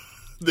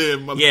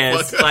 Then, yeah,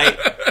 it's like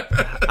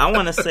I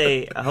want to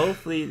say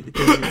hopefully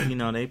because I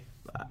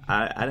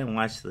didn't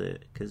watch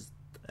because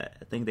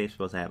I think they're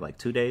supposed to have like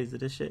 2 days of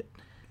this shit.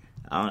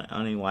 I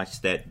only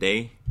watched that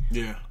day.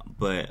 Yeah.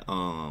 But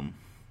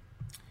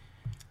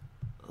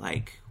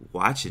like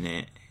watching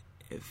it,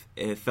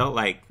 it felt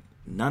like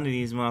none of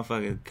these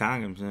motherfucking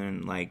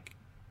congressmen like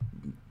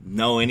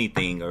know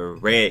anything or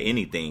read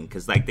anything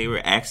because like they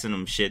were asking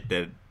them shit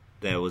that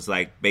was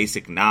like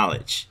basic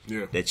knowledge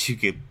that you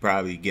could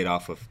probably get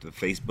off of the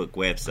Facebook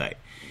website.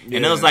 Yeah.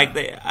 And it was like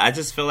I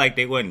just feel like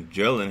they wasn't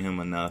drilling him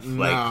enough,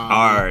 like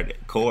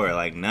hardcore,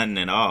 like nothing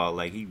at all.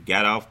 Like he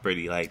got off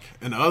pretty like.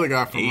 And the other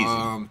guy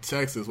from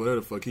Texas, whatever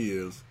the fuck he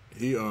is,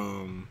 he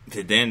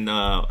Then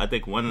I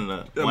think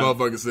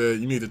motherfucker said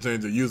you need to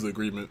change the user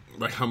agreement.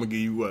 Like I'm gonna give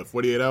you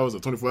 48 hours or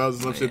 24 hours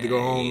or some shit to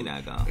go home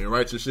and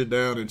write your shit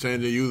down and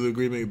change your user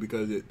agreement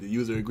because the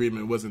user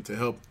agreement wasn't to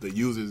help the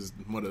users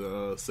want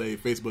to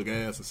save Facebook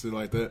ass or shit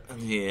like that.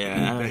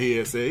 Yeah,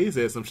 he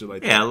said some shit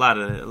like that. Yeah, a lot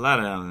of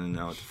them didn't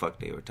know what the fuck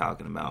they were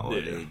talking about, or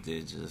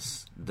they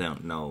just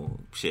don't know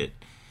shit.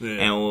 Yeah.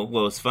 And what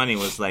was funny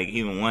was like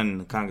even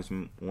one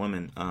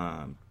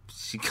congresswoman,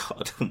 she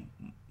called him.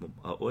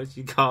 What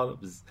she called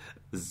him?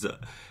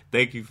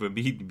 thank you for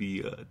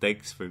being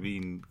thanks for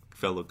being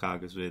fellow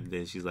congressman.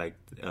 Then she's like,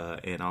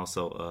 and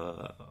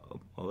also,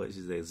 what did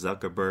she say?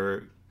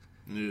 Zuckerberg.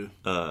 Yeah.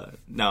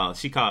 No,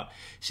 she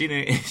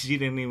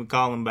didn't even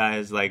call him by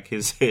his name.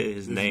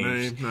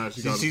 Nah,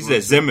 she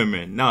said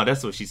Zimmerman. No,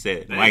 that's what she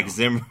said. Damn. Mike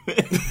Zimmerman.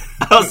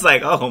 I was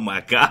like, oh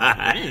my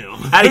God. Damn.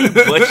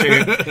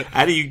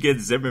 How do you get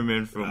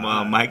Zimmerman from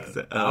Mike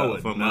from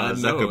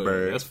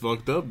Zuckerberg? That's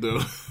fucked up though.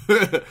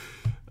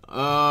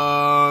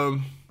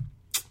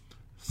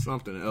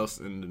 Something else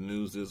in the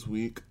news this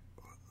week.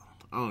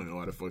 I don't know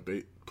why the fuck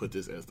they put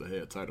this as the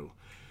head title.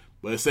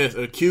 But it says,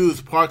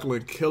 accused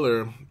Parkland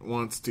killer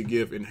wants to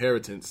give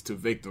inheritance to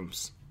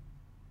victims.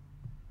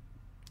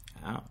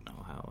 I don't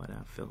know how would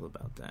I feel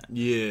about that.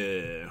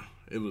 Yeah,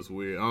 it was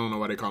weird. I don't know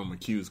why they call him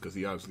accused, because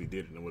he obviously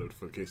didn't know whatever the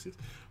fuck case is.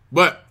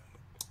 But,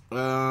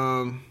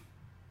 what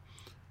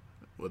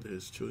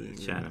his children...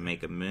 Trying to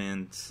make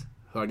amends.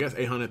 So I guess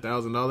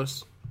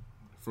 $800,000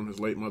 from his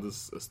late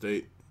mother's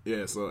estate.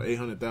 Yeah, so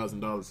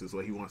 $800,000 is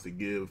what he wants to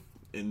give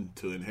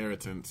into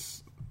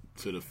inheritance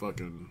to the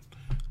fucking...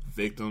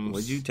 victims.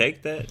 Would you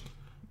take that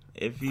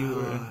if you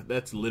were?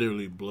 That's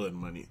literally blood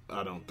money.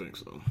 I don't think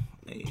so.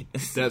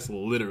 That's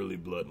literally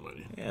blood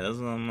money. Yeah, that's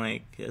what I'm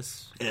like.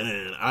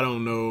 And I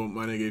don't know,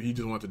 my nigga, if you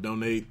just want to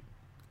donate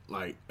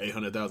like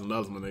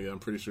 $800,000, my nigga, I'm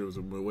pretty sure it was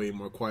a way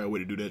more quiet way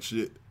to do that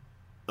shit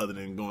other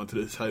than going to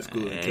this high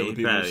school and killing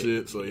people and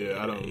shit. So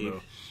yeah, I don't know.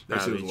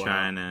 That shit was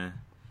trying to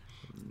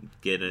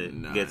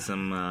get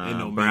some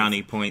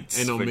brownie points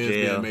ain't no for men's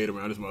jail. Being made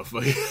around this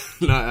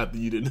motherfucker. Not after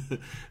you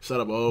didn't shut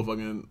up a whole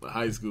fucking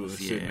high school and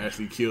shit and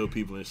actually kill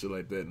people and shit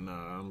like that.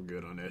 Nah, I'm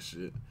good on that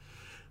shit.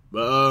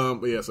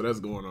 But yeah, so that's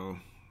going on.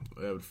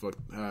 However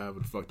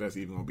the fuck that's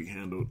even gonna be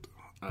handled,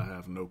 I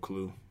have no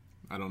clue.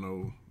 I don't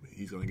know.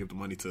 He's gonna give the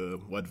money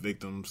to what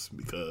victims,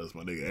 because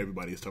my nigga,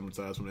 everybody is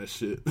traumatized from that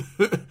shit.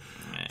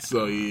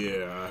 So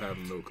yeah, I have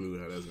no clue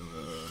how that's gonna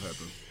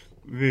happen.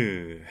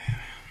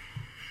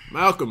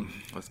 Malcolm,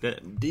 what's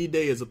good?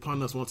 D-Day is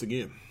upon us once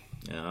again.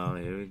 Oh,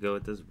 here we go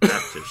with this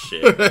rapture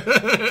shit.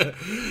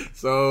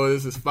 So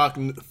this is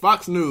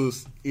Fox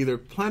News. Either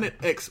Planet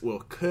X will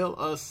kill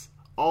us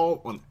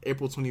all on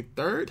April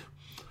 23rd,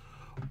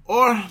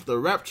 or the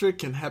rapture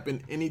can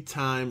happen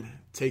anytime.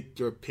 Take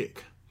your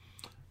pick.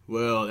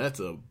 Well,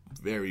 that's a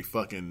very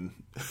fucking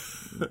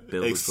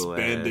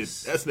expanded.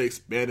 That's an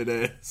expanded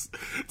ass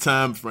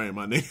time frame,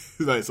 my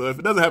nigga. Like, so if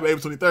it doesn't happen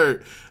April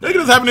 23rd, it can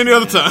just happen any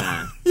other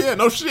time. Yeah,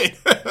 no shit.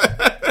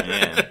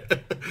 Yeah.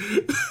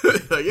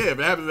 Like, yeah, if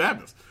it happens, it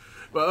happens.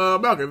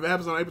 But Malcolm, if it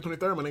happens on April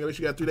 23rd, my nigga, at least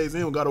you got 3 days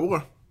in with God of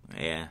War.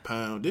 Yeah.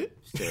 Pound it.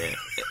 Yeah.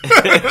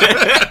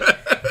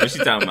 What she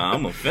talking about?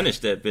 I'm gonna finish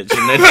that bitch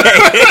in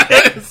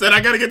that day. Said I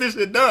gotta get this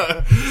shit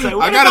done. Like,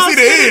 I gotta see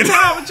the end.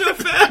 Time with your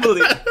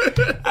family.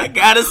 I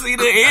gotta see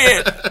the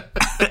end.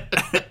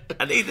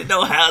 I need to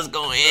know how it's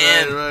gonna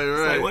end. Right.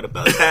 It's like, what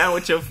about time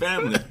with your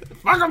family?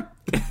 Fuck them.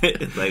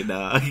 It's like,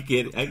 nah, I can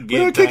get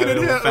we're kicking it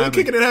in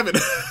heaven.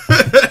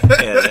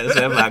 Yeah, that's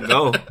if I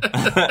go.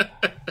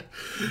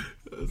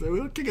 So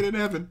we'll kick it in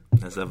heaven.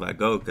 That's if I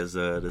go, because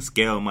the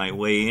scale might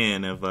weigh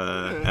in if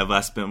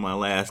I spend my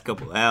last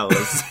couple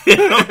hours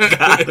on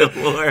God of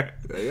War.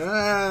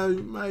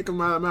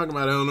 Malcolm,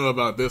 I don't know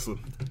about this one.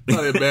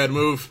 Probably a bad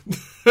move.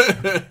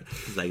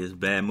 It's like, it's a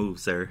bad move,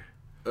 sir.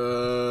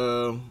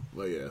 Well,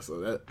 yeah, so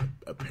that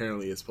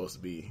apparently is supposed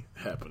to be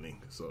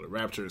happening. So the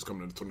rapture is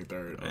coming on the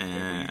 23rd.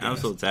 Man, I'm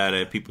so tired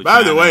of people.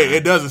 By the way,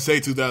 it doesn't say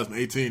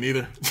 2018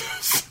 either.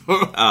 So,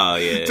 oh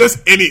yeah,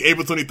 just any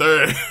April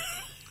 23rd.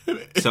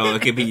 So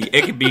it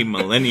could be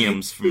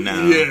millenniums from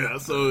now. Yeah,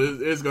 so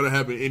it's gonna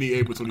happen any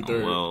April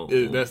 23rd. Well,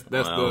 that's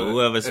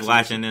whoever's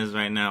watching this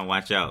right now,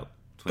 watch out.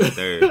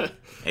 23rd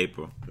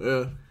April.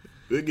 Yeah,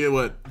 we get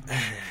what.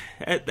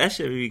 That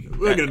should be.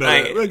 We'll get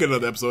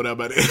another episode out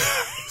by then.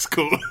 It's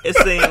cool. It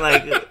seems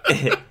like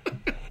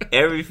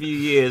every few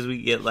years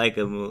we get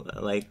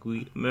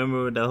we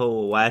remember the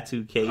whole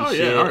Y2K shit. Oh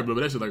yeah, I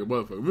remember that shit like a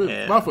motherfucker.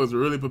 Yeah. Motherfuckers were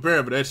really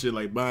preparing for that shit,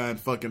 like buying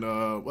fucking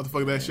what the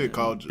fuck is that shit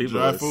called? People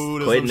dry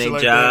food or quitting some their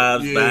shit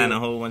jobs, like buying a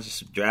whole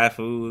bunch of dry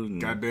food,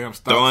 and goddamn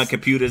stocks, throwing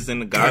computers in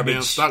the garbage.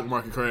 Goddamn stock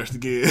market crashed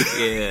again.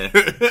 Yeah.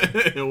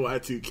 And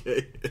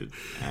Y2K.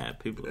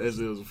 People. That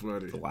shit was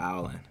funny.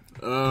 Wilding.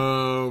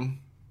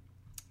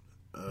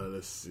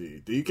 Let's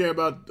see. Do you care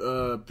about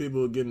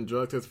people getting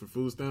drug tests for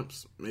food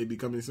stamps? Maybe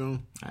coming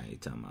soon. I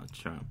ain't talking about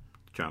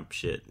Trump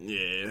shit.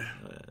 Yeah.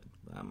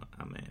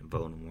 I mean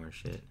Voldemort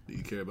shit. Do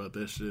you care about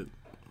that shit?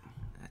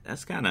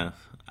 That's kind of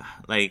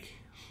like,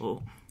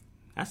 well,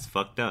 that's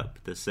fucked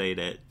up to say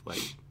that.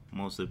 Like,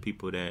 most of the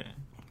people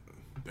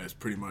that's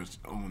pretty much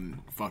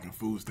on fucking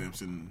food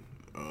stamps and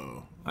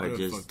are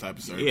just type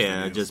of service.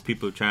 Yeah, just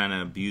people trying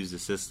to abuse the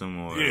system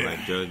or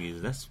like drug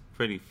users. That's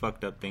pretty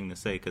fucked up thing to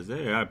say, because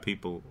there are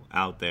people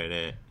out there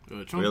that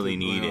Trump really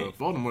need it.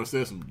 Voldemort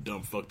said some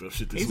dumb fucked up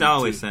shit this week. He's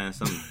always saying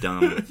something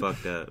dumb and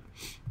fucked up.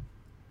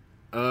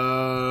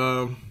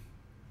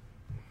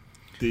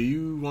 Do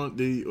you want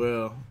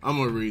well, I'm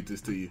gonna read this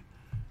to you.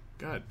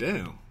 God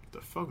damn, what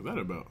the fuck is that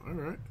about? All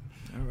right.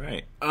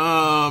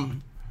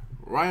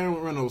 Ryan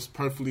Reynolds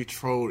perfectly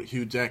trolled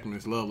Hugh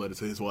Jackman's love letter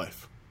to his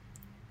wife.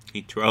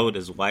 He trolled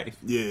his wife?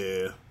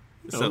 Yeah.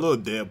 A little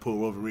Deadpool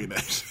Wolverine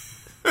action.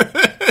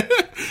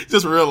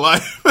 Just real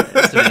life.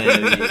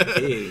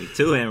 Man,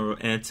 too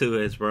into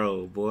his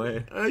role,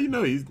 boy. You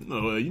know he's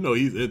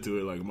into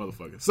it like a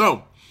motherfucker.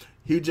 So,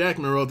 Hugh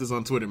Jackman wrote this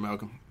on Twitter,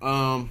 Malcolm.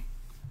 I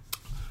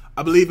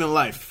believe in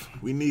life.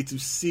 We need to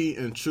see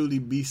and truly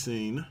be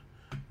seen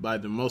by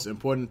the most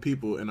important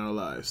people in our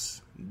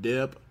lives.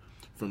 Deb,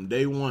 from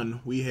day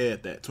one, we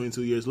had that.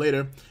 22 years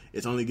later,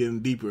 it's only getting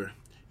deeper.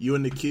 You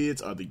and the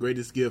kids are the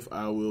greatest gift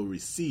I will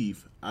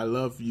receive. I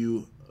love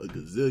you a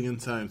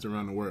gazillion times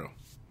around the world.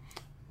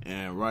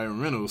 And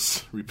Ryan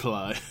Reynolds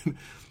replied,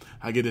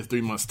 I get this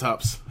 3 months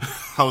tops.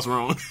 I was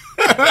wrong.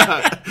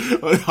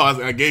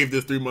 I gave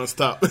this 3 months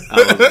top. I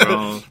was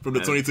wrong. From the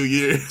 22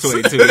 years.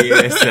 22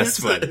 years, that's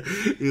funny.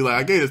 He's like,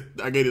 I gave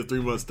this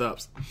 3 months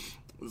tops.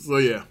 So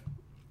yeah.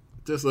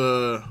 Just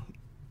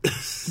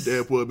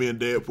Deadpool being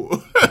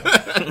Deadpool.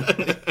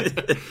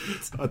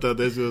 I thought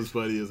that shit was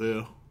funny as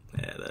hell.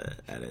 Yeah,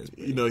 that is.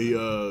 You know, he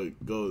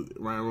goes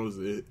Ryan Reynolds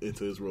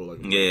into his role like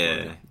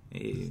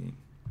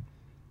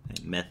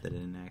method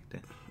in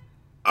acting.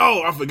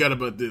 Oh, I forgot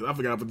about this. I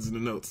forgot to put this in the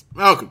notes.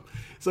 Malcolm.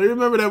 So you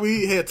remember that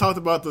we had talked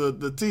about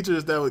the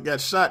teachers that got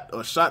shot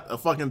a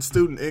fucking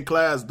student in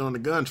class during the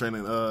gun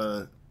training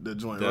the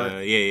joint,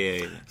 right?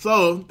 Yeah.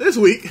 So this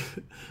week,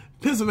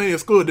 Pennsylvania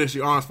School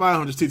District arms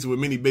 500 teachers with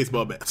mini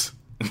baseball bats.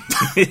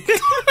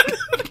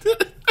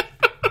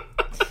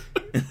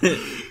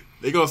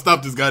 They gonna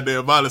stop this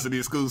goddamn violence in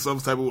these schools some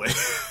type of way.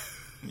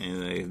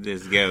 And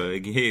this guy,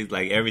 he's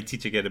like every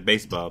teacher get a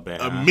baseball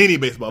bat. Mini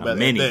baseball bat.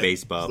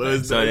 Baseball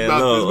bat. So it's a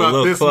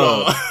little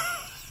club.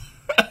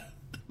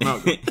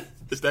 Malcolm,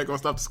 is that gonna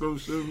stop the school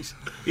shootings?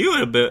 You would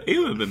have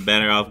been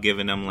better off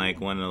giving them like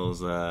one of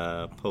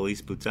those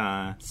police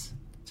batons.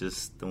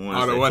 Just the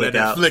ones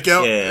that flick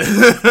out. Yeah,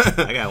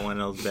 I got one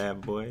of those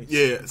bad boys.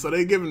 Yeah, so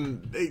they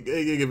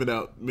giving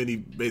out mini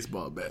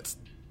baseball bats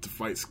to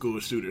fight school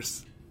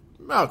shooters.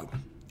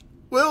 Malcolm,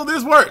 will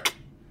this work?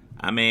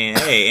 I mean,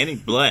 hey, any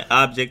blunt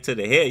object to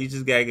the head, you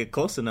just gotta get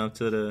close enough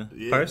to the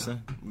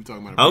person. We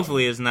talking about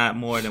hopefully, it's not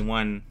more than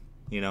one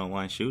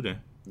shooter.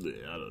 Yeah,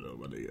 I don't know,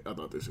 my nigga. I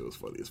thought this shit was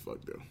funny as fuck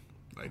though.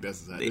 Like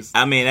this is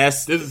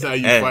how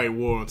you fight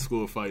war on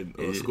school fighting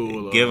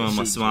school. Give them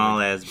a small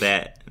ass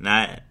bat,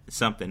 not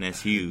something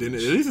that's huge. Then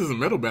at least it's a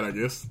metal bat, I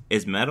guess.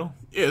 It's metal?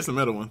 Yeah, it's a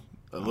metal one.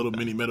 A little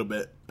mini metal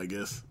bat, I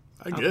guess.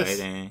 Okay,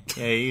 then.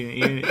 Yeah,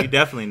 you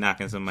definitely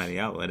knocking somebody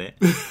out with it.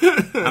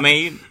 I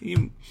mean,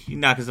 you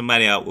knocking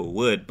somebody out with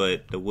wood,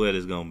 but the wood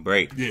is gonna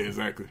break. Yeah,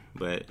 exactly.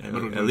 But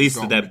at least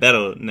that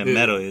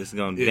metal is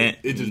gonna dent.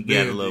 It just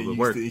get a little bit of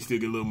work. You still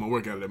get a little more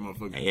work out of that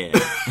motherfucker. Yeah.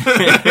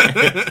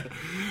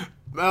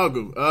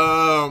 Malcolm.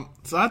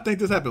 So I think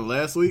this happened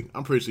last week.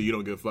 I'm pretty sure you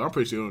don't give a fuck. I'm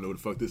pretty sure you don't know what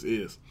the fuck this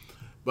is.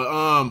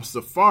 But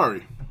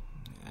Safari.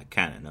 I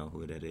kind of know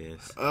who that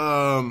is.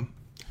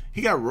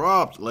 He got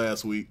robbed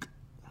last week.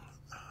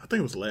 I think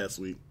it was last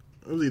week.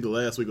 It was either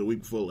last week or the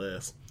week before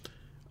last.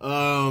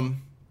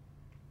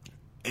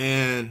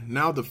 And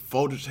now the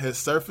footage has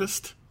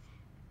surfaced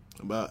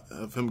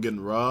of him getting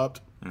robbed.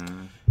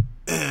 Mm-hmm.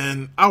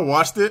 And I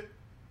watched it.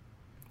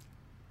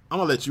 I'm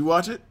going to let you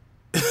watch it.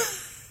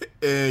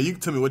 And you can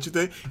tell me what you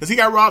think. Because he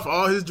got robbed for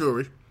all his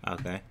jewelry.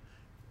 Okay.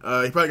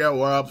 He probably got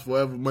robbed for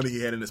whatever money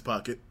he had in his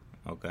pocket.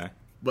 Okay.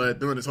 But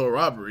during this whole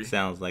robbery.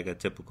 Sounds like a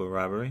typical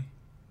robbery.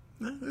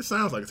 It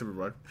sounds like a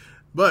typical robbery.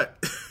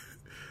 But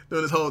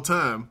during this whole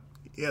time,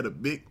 he had a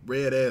big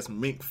red ass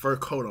mink fur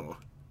coat on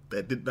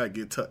that did not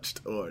get touched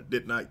or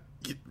did not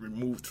get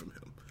removed from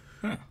him.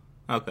 Huh.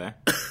 Okay.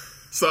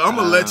 So I'm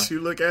going to let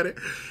you look at it.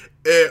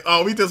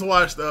 And we just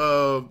watched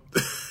the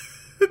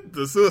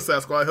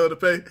Suicide Squad Hell to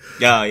Pay.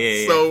 Oh,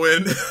 yeah. So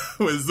when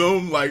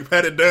Zoom like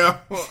patted down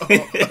old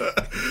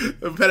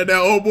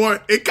boy,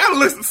 it kind of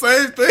looks the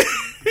same thing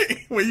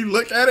when you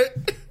look at it.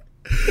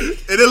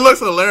 And it looks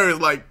hilarious.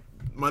 Like,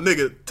 my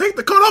nigga, take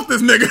the coat off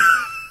this nigga.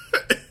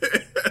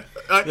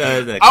 I'm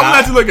gonna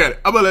let you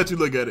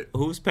look at it.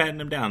 Who's patting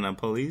him down? The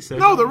police?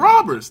 No, the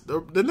robbers. The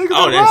niggas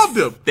that robbed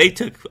him. They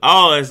took.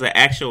 Oh, it's an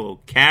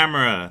actual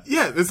camera.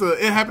 Yeah,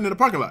 it happened in the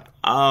parking lot.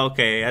 Oh,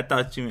 okay. I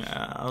thought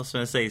I was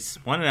going to say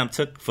one of them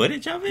took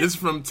footage of it. It's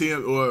from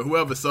TM or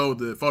whoever sold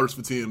the photos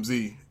for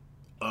TMZ.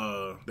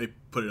 They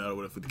put it out or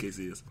whatever the case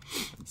is.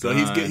 So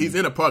he's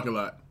in a parking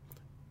lot.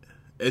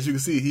 As you can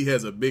see, he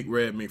has a big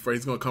red mink fur.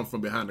 He's going to come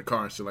from behind the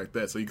car and shit like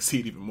that, so you can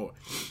see it even more.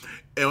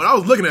 And when I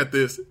was looking at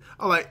this,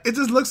 I'm like, it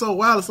just looks so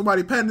wild that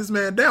somebody patting this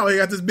man down. He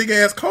got this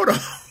big-ass coat on.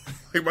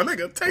 Like, my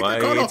nigga, take the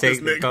coat off this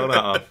nigga. Coat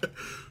off?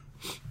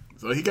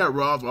 So he got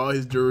robbed of all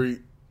his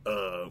jewelry,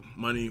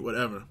 money,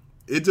 whatever.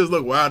 It just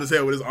looked wild as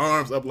hell with his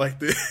arms up like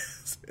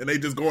this. And they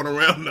just going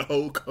around the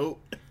whole coat.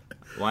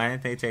 Why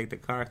didn't they take the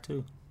car,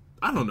 too?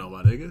 I don't know,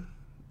 my nigga.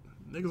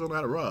 Niggas don't know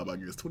how to rob. I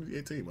guess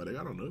 2018, my nigga.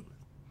 I don't know.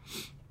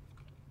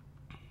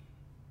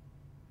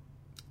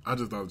 I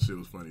just thought the shit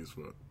was funny as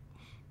fuck.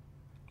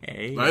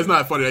 Hey, like, it's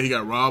not funny that he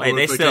got robbed. Wait,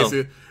 they still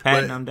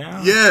patting him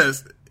down?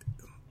 Yes.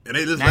 And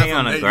they just left him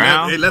on the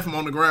ground. They left him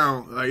on the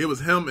ground. Like, it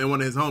was him and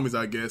one of his homies,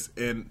 I guess.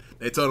 And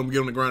they told him to get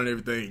on the ground and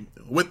everything,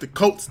 with the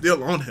coat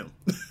still on him.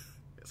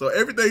 So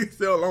everything's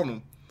still on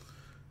him.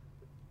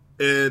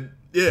 And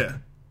yeah,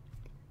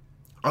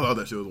 I thought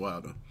that shit was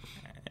wild though.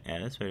 Yeah,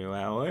 that's pretty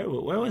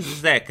wild. Where was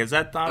this at? Because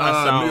I thought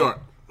I saw New York.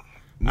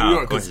 New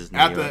York. Because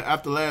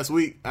after last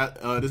week,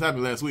 this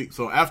happened last week.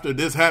 So after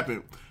this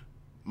happened,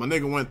 my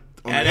nigga went.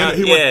 He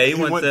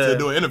went to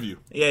do an interview.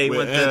 Yeah, he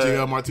went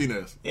Angie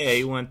Martinez. Yeah,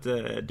 he went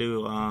to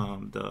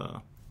do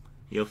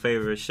your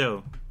favorite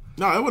show.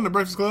 No, it wasn't the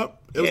Breakfast Club.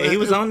 He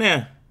was on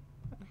there.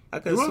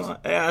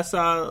 I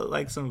saw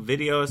like some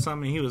video or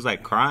something. He was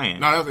like crying.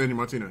 No, that was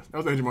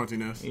Angie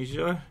Martinez. You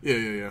sure?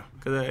 Yeah.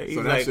 So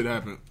that shit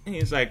happened. He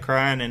was like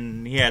crying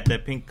and he had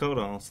that pink coat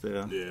on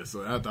still. Yeah,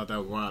 so I thought that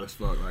was wild as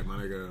fuck. Like, my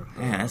nigga.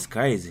 Man, that's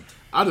crazy.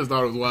 I just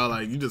thought it was wild.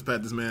 Like, you just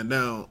pat this man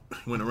down,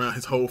 went around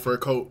his whole fur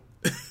coat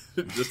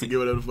just to get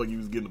whatever the fuck he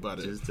was getting about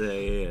it. Just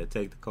to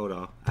take the coat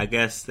off. I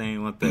guess they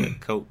didn't want the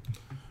coat.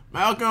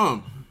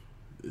 Malcolm,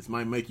 this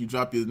might make you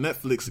drop your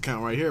Netflix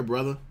account right here,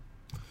 brother.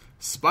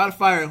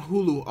 Spotify and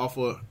Hulu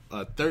offer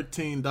a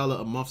 $13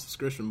 a month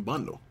subscription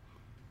bundle.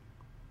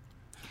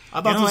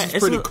 I thought this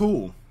was pretty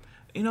cool.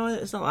 You know,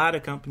 it's a lot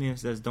of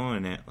companies that's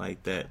doing that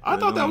like that. I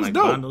thought that was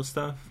dope. Bundle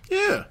stuff.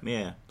 Yeah.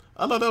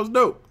 I thought that was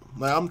dope.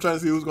 Like, I'm trying to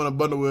see who's going to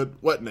bundle with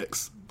what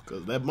next.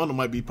 Because that bundle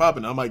might be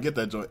popping. I might get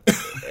that joint.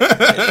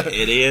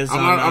 It is.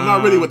 I'm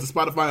not really with the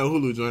Spotify and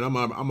Hulu joint. I'm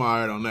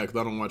alright on that because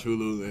I don't watch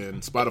Hulu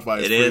and Spotify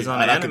is free. It is on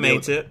the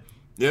anime tip.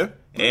 Yeah?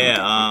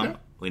 Yeah. Okay.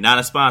 We're not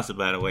a sponsor,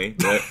 by the way,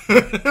 but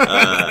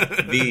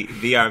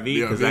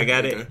VRV because I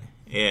got it.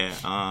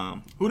 Yeah.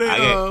 Who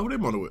they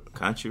bundle with?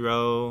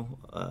 Crunchyroll,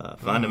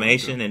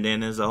 Funimation, and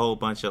then there's a whole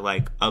bunch of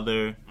like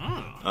other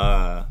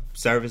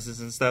services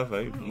and stuff.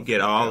 You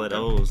get all of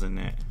those in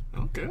there.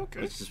 Okay.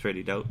 Which is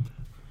pretty dope.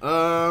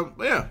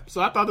 Yeah.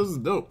 So I thought this was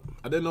dope.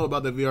 I didn't know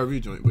about that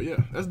VRV joint, but yeah,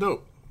 that's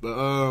dope.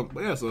 But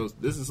yeah, so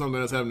this is something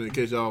that's happening in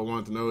case y'all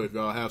wanted to know if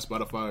y'all have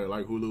Spotify or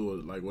like Hulu or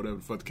like whatever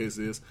the fuck the case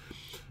is.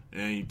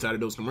 And you tired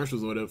of those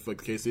commercials or whatever the fuck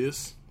the case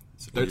is.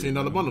 It's a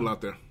 $13 bundle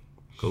out there.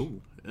 Cool.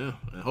 Yeah.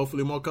 And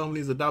hopefully more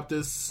companies adopt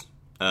this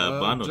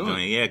bundle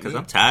joint. Yeah, because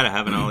I'm tired of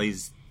having all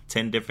these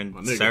 10 different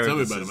services. Tell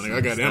me about it, man.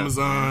 I got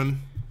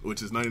Amazon,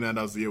 which is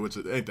 $99 a year, which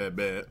ain't that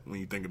bad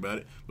when you think about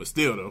it. But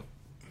still, though,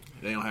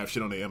 they don't have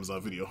shit on their Amazon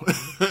Video.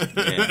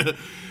 Yeah.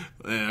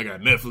 And I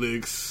got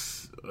Netflix.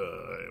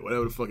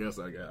 Whatever the fuck else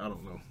I got, I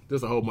don't know.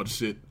 There's a whole bunch of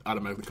shit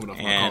automatically coming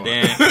off my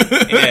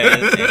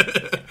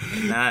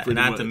card.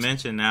 Not to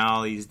mention now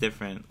all these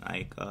different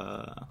like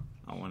I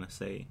want to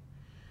say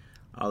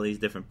all these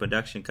different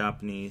production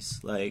companies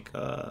like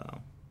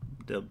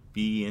the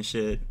B and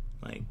shit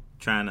like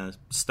trying to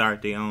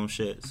start their own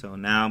shit. So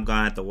now I'm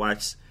gonna have to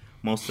watch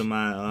most of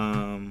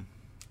my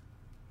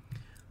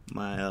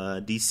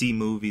DC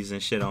movies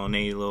and shit on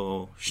a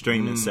little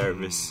streaming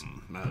service.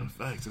 Matter of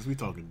fact, since we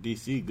talking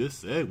DC, good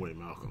segue,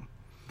 Malcolm.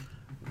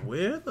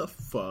 Where the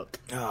fuck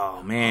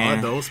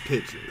are those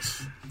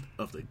pictures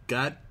of the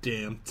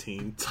goddamn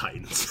Teen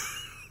Titans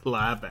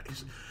live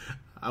action?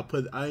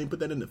 I ain't put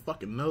that in the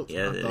fucking notes.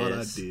 Yeah, I thought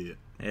I did.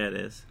 Yeah, it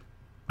is.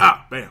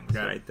 Ah, bam! I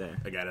got it right there.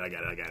 I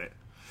got it.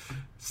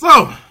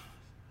 So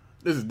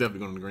this is definitely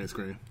going on the green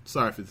screen.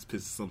 Sorry if it's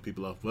pisses some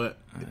people off, but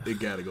it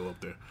gotta go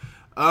up there.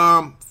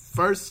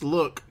 First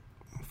look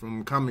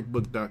from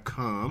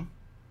comicbook.com.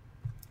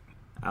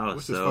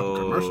 What's this fucking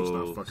commercial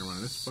stuff fucking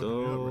running? This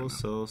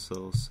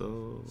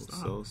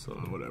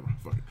whatever.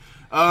 Fuck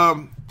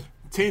it.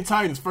 Teen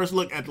Titans, first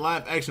look at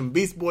live action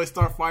Beast Boy,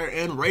 Starfire,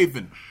 and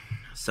Raven.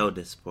 So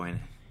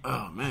disappointing.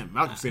 Oh man,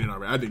 Malcolm seen it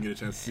already. I didn't get a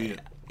chance to see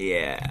it.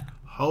 Yeah.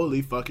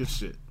 Holy fucking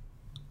shit.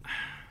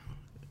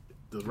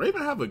 Does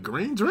Raven have a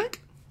green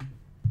drink?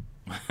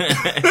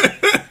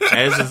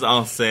 It's just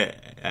on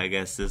set. I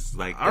guess it's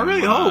like I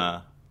really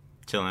hope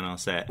chilling on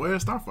set.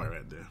 Where's Starfire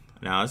at there?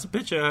 Now it's a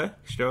picture of her.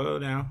 Scroll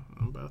down.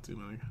 I'm about to,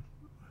 man.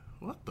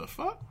 What the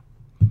fuck?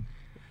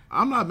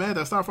 I'm not mad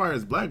that Starfire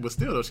is black, but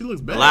still, though, she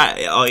looks bad.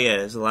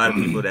 There's a lot of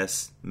people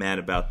that's mad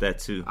about that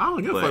too. I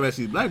don't give a fuck that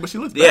she's black, but she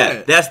looks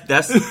bad. Yeah,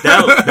 that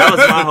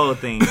was my whole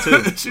thing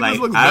too. She like,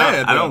 just looks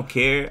bad. I don't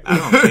care. I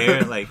don't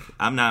care. Like,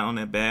 I'm not on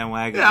that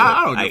bandwagon. Yeah,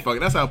 I don't give a fuck.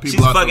 That's how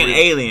people. She's fucking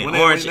alien,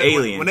 orange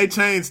alien. When they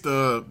changed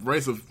the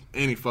race of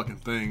any fucking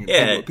thing,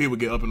 people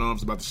get up in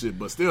arms about the shit.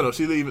 But still, though,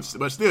 she looks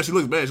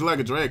bad. She's like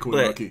a drag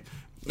queen, lucky.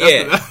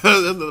 That's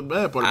the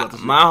bad part about this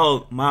shit.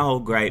 My whole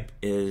gripe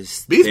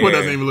is Beast Boy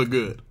doesn't even look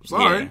good.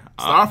 Sorry,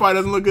 Starfire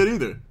doesn't look good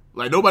either.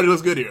 Like nobody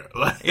looks good here.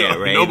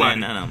 Raven, nobody.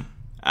 None of them.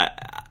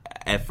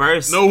 At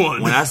first, no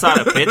one. When I saw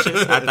the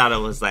pictures, I thought it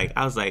was like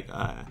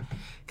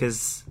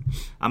because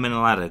I'm in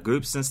a lot of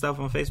groups and stuff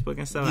on Facebook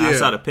and stuff. And I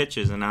saw the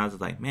pictures and I was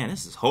like, man,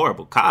 this is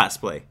horrible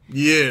cosplay.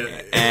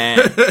 Yeah.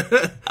 And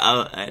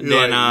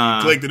then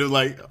you clicked it, it was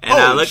like,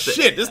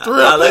 shit, this is the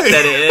real I looked thing.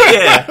 at it.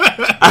 Yeah.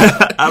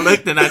 I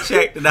looked and I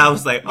checked and I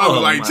was like, I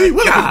was like, gee,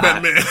 what is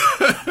Batman?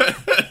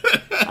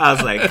 I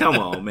was like, come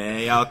on,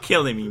 man, y'all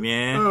killing me,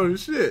 man. Oh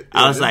shit!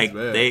 I was like,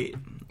 they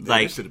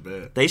should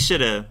have. They should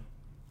have.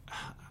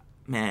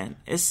 Man,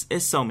 it's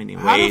so many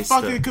ways.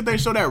 How the fuck could they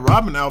show that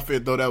Robin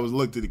outfit though? That was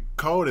looked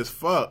cold as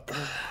fuck.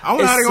 I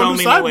wonder how they gonna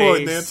do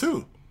Cyborg then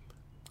too.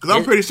 Because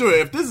I'm pretty sure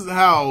if this is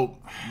how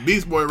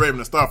Beast Boy, Raven,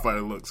 and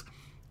Starfighter looks,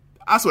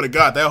 I swear to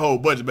God that whole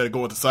budget better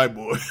go into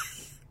Cyborg.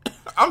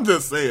 I'm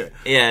just saying.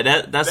 Yeah,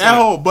 that's that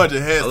whole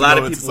budget has. A lot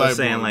of people are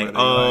saying like,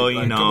 oh,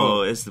 you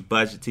know, it's the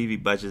budget.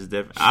 TV budget is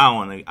different. I don't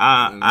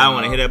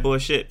want to hear that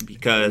bullshit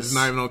because it's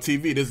not even on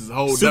TV. This is a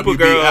whole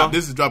Supergirl WB app.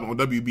 This is dropping on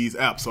WB's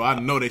app, so I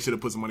know they should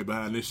have put some money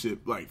behind this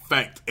shit. Like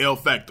El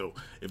Facto.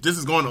 If this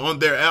is going on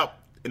their app,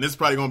 and this is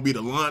probably going to be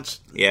the launch,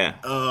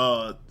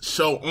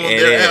 show on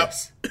their app.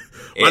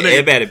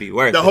 It better be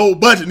worth it. The whole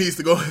budget needs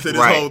to go into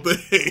this whole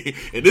thing.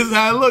 And this is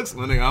how it looks.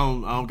 My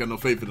nigga, I don't got no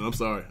faith in it. I'm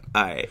sorry.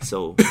 All right,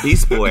 so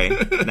Beast Boy.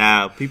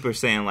 Now, people are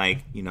saying,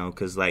 like, you know,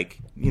 because, like,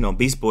 you know,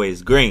 Beast Boy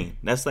is green.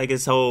 That's, like,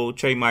 his whole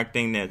trademark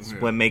thing. That's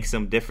what makes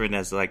him different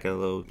as, like, a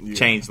little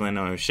changeling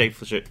or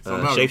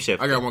shapeshifter.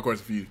 I got one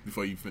question for you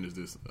before you finish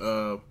this.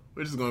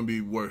 Which is going to be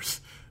worse?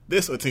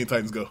 This or Teen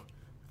Titans Go?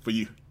 For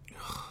you.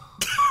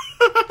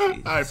 All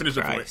right, finish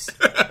your point.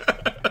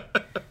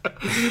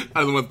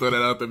 I just want to throw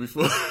that out there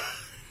before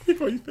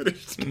you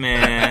finish.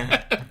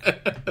 Man.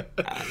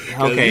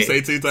 Okay. You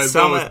say Teen Titans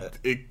Go,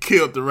 it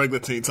killed the regular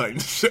Teen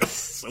Titans show.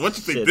 So what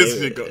you think this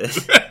shit gonna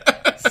do?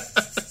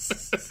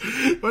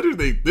 What do you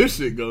think this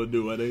shit gonna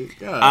do? I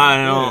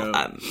don't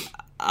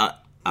know.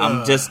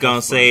 I'm just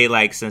gonna say,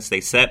 like, since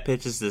they set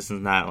pictures, this is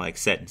not like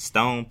set in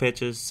stone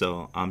pictures.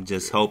 So I'm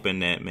just hoping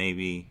that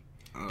maybe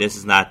this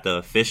is not the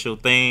official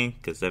thing.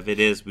 Because if it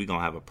is, we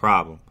gonna have a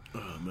problem.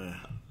 Oh man.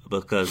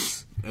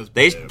 Because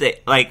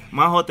they like,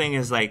 my whole thing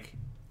is like,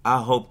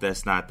 I hope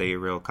that's not their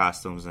real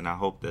costumes, and I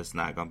hope that's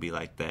not gonna be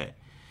like that.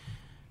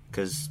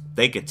 Because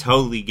they could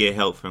totally get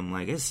help from,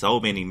 like, there's so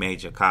many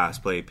major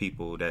cosplay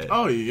people that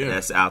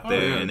that's out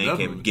there, and they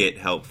definitely can get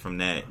help from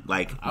that.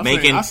 Like, I've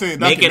seen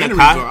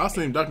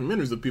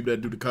documentaries of people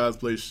that do the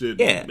cosplay shit.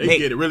 Yeah, they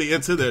get really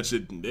into that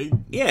shit. They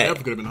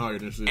definitely could have been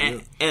hired and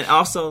shit. And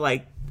also,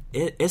 like,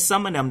 it's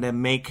some of them that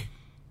make,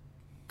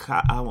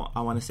 I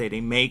want to say, they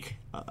make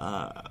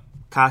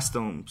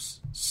costumes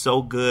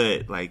so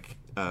good, like,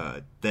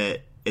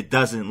 that it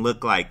doesn't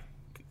look like,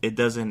 it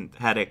doesn't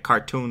have that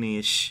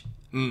cartoonish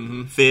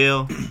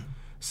feel.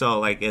 So,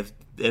 like, if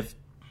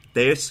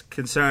their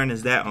concern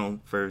is that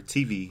for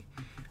TV,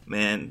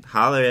 man,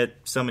 holler at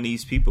some of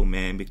these people,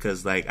 man,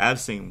 because, like, I've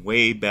seen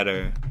way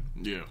better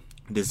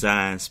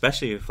design,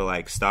 especially for,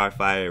 like,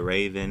 Starfighter,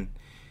 Raven,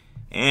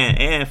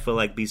 and for,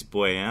 like, Beast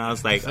Boy. And I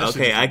was like,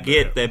 okay, I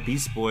get that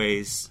Beast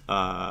Boy's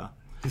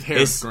his hair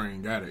is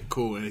green, got it,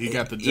 cool, and he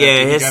got the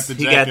jacket.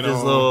 He got this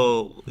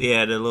little,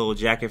 the little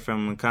jacket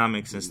from the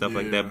comics and stuff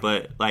like that.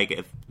 But, like,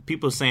 if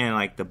people saying,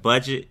 like, the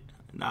budget,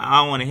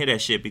 I don't want to hear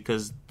that shit,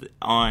 because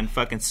on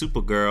fucking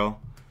Supergirl,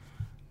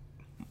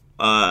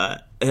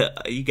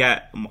 you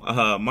got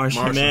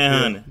Martian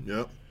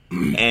Manhunter,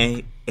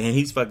 and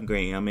he's fucking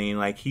green. I mean,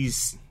 like,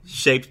 he's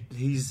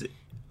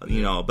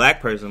a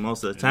black person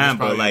most of the time,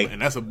 but, like, and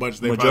that's a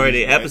budget.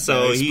 Majority of the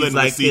episode, he's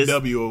like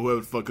CW or whoever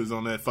the fuck is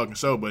on that fucking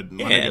show. But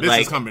this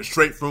is coming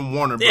straight from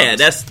Warner Brothers. Yeah,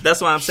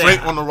 that's what I'm saying.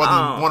 Straight on the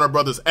Warner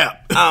Brothers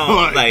app.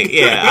 I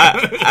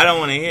don't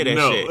want to hear that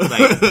shit.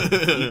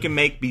 Like, you can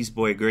make Beast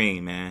Boy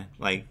green, man.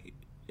 Like,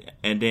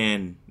 and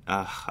then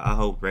I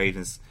hope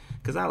Raven's,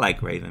 because I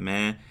like Raven,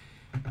 man.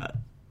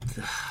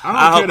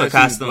 I hope the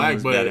costume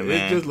was better,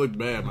 man. It just looked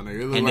bad, my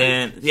nigga. And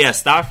then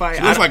Starfighter.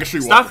 She looks like a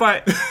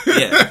streetwalker. Starfighter,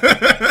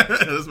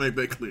 yeah. Let's make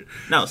that clear.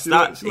 No,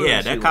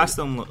 that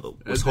costume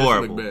was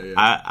horrible. Bad,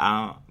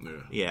 I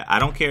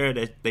don't care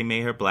that they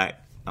made her black.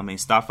 I mean,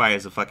 Starfire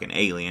is a fucking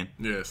alien.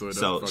 Yeah,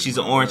 so she's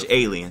an orange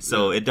alien.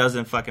 So it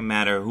doesn't fucking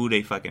matter who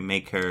they fucking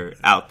make her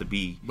out to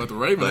be. But the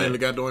Raven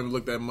don't even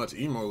look that much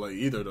emo like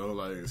either though.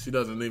 Like, she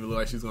doesn't even look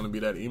like she's gonna be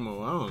that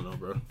emo. I don't know,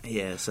 bro.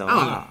 Yeah, so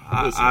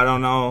I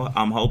don't know.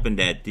 I'm hoping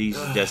that these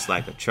are just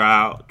like a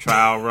trial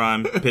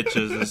run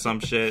pictures or some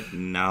shit,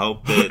 and I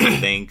hope that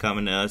they ain't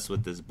coming to us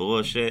with this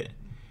bullshit,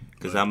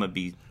 because I'm gonna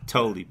be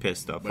totally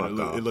pissed off. But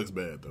it looks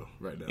bad though,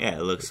 right now. Yeah,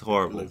 it looks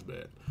horrible. It looks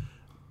bad.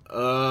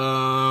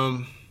 Oh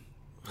man!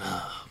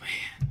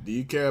 Do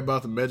you care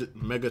about the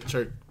mega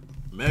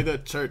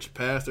church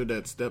pastor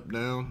that stepped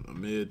down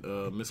amid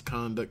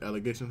misconduct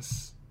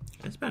allegations?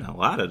 There's been a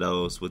lot of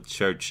those with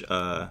church.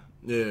 But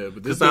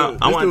this dude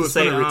was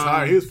finna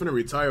retire. He was finna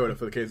retire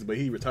for the case, but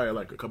he retired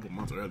like a couple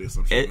months earlier or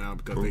some shit now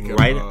because they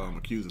kept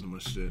accusing him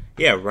of shit.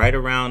 Yeah, right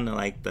around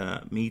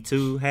the Me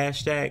Too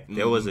hashtag,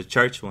 there was a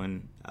church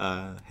one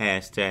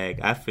hashtag.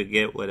 I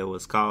forget what it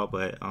was called,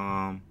 but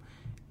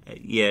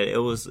yeah, it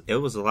was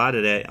a lot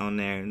of that on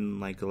there, and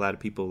like a lot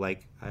of people,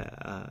 like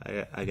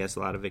I guess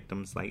a lot of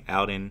victims, like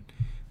outing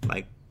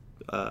like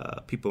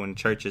people in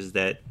churches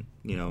that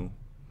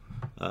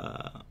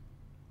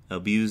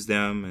abuse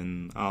them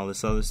and all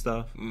this other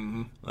stuff,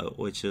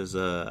 which is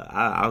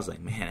I was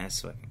like, man,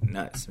 that's fucking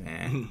nuts,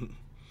 man.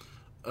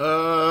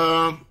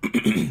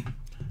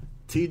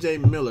 T.J.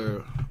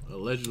 Miller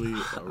allegedly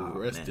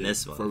arrested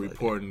for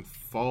reporting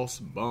false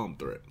bomb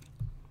threat.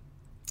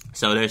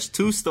 So there's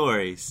two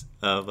stories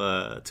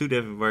of two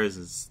different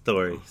versions of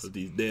stories. Of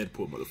these dead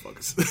poor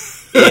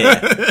motherfuckers. Yeah.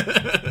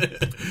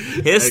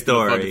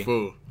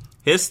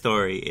 His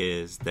story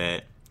is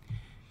that,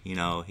 you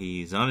know,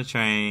 he's on a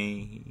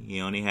train.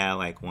 He only had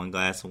like one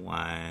glass of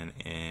wine,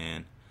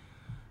 and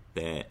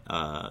that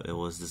it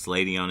was this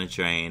lady on the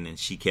train, and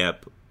she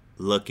kept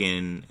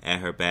looking at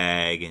her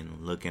bag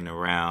and looking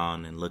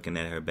around and looking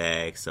at her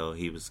bag. So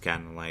he was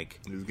kind of like,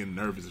 he was getting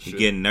nervous.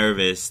 Getting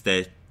nervous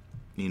that,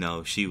 you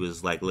know, she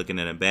was like looking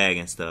at her bag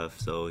and stuff.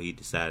 So he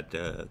decided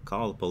to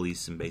call the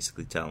police and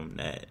basically tell them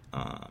that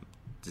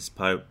this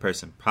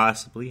person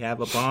possibly have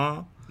a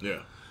bomb.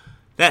 Yeah,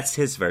 that's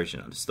his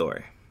version of the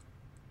story.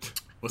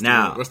 What's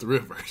the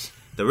real version?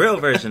 The real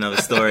version of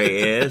the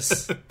story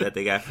is that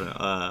they got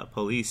from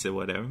police or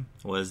whatever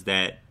was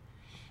that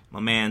my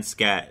man's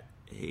got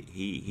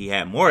he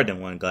had more than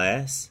one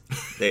glass.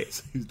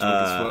 He's drunk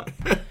as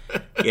fuck.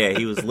 Yeah,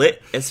 he was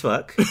lit as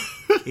fuck.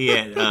 He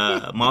had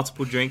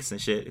multiple drinks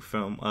and shit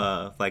from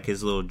like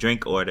his little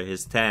drink order,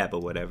 his tab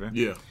or whatever.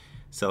 Yeah.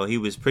 So he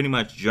was pretty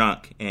much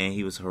drunk, and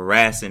he was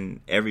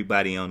harassing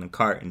everybody on the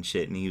cart and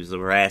shit, and he was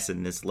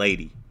harassing this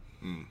lady.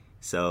 Mm.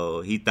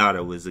 So he thought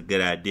it was a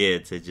good idea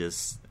to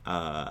just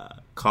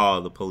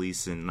call the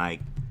police and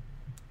like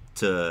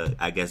to,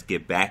 I guess,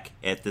 get back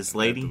at this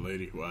lady. At the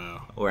lady,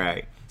 wow.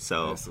 Right.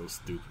 So that's so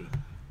stupid.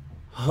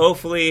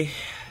 Hopefully,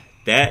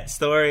 that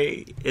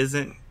story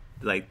isn't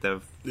like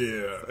it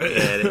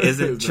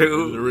isn't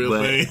true. The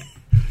real thing.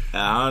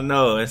 I don't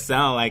know. It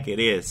sounds like it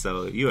is.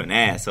 So you an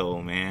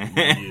asshole, man.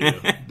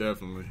 Yeah,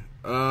 definitely.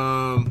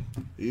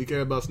 You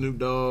care about Snoop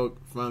Dogg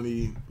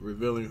finally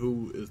revealing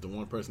who is the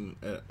one person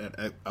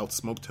that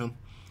outsmoked him?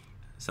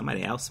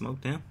 Somebody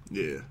outsmoked him?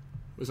 Yeah.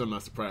 Which I'm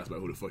not surprised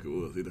about who the fuck it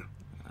was either.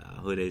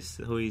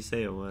 Who you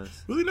say it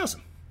was? Willie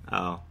Nelson.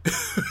 Oh.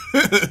 Oh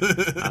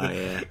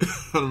yeah.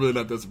 I'm really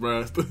not that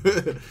surprised.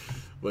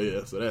 But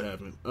yeah, so that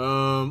happened.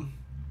 I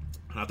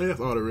think that's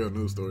all the real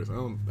news stories.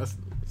 That's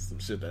some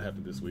shit that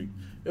happened this week.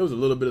 It was a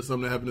little bit of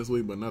something that happened this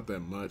week, but not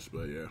that much.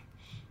 But yeah.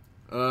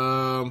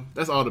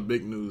 That's all the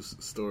big news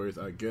stories,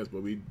 I guess.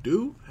 But we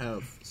do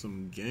have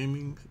some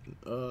gaming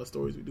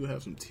stories. We do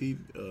have some TV,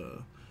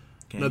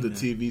 another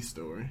TV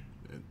story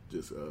that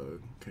just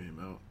came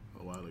out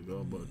a while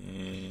ago. But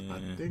yeah.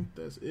 I think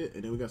that's it.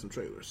 And then we got some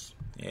trailers.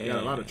 Yeah. We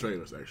got a lot of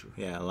trailers, actually.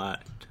 Yeah, a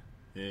lot.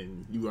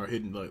 And you are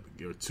hitting like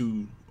your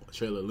 2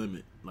 trailer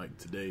limit like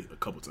today a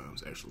couple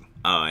times, actually.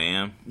 Oh, I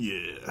am?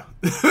 Yeah.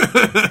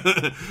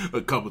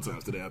 A couple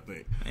times today, I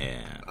think.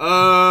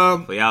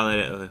 Yeah. For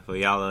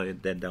y'all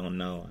that don't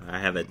know, I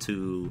have a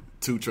two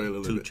trailer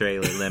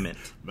limit.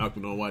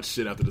 Malcolm don't watch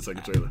shit after the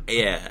second trailer.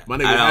 Yeah. My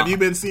nigga, have you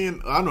been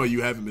seeing, I know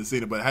you haven't been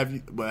seeing it, but have you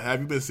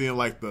been seeing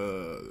like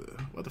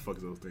what the fuck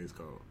is those things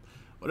called?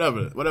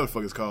 Whatever the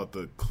fuck it's called,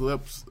 the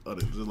clips or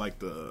just like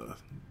the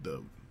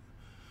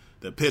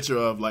picture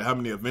of like how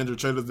many Avenger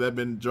trailers that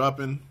been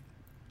dropping.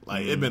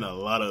 Like, it been a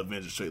lot of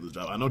Avengers trailers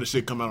drop. I know this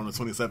shit come out on the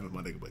 27th,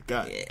 my nigga, but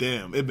god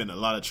damn, it been a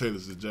lot of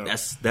trailers to drop.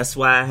 That's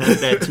why I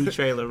have that 2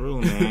 trailer rule,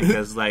 man,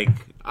 because like...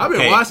 I've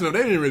been watching them.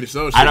 They didn't really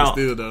show shit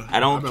still, though. I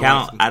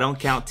don't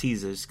count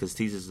teasers, because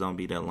teasers don't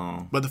be that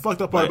long. But the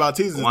fucked up part about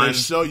teasers is they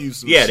show you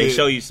some shit. Yeah, they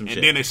show you some shit.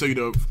 And then they show you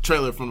the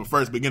trailer from the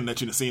first beginning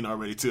that you've seen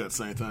already, too, at the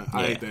same time.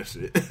 I hate that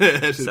shit.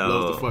 That shit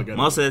blows the fuck out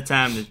most of the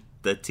time,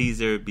 the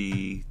teaser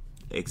be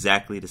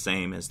exactly the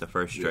same as the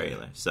first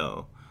trailer.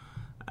 So,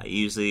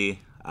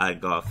 I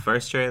go off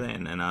first trailer,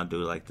 and then I'll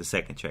do like the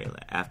second trailer.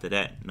 After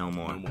that, no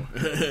more.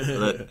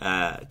 Look,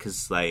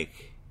 because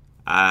like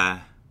I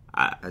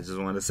just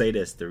want to say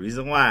this. The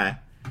reason why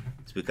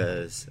is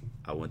because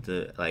I went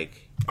to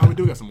like. Oh, we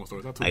do got some more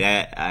stories.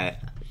 I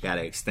got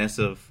an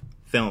extensive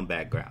film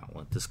background.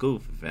 Went to school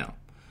for film,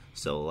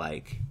 so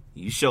like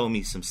you show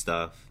me some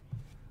stuff,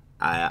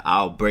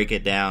 I'll break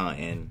it down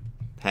and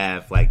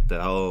have like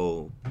the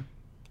whole,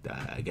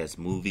 I guess,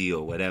 movie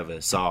or whatever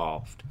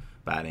solved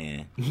by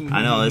then.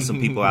 I know there's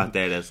some people out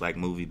there that's like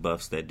movie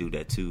buffs that do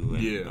that too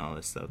and all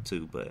that stuff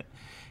too. But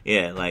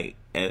yeah, like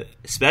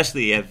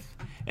especially if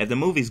the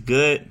movie's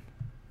good,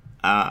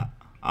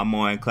 I'm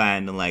more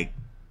inclined to like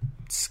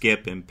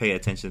skip and pay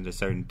attention to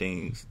certain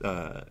things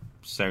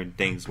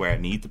where I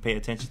need to pay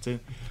attention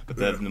to.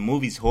 Because if the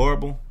movie's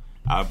horrible,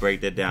 I'll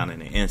break that down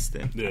in an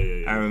instant.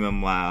 I remember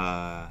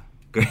my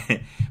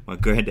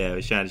granddad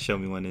was trying to show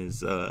me one of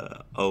his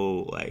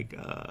old like.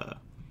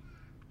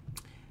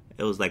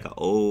 It was like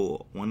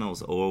one of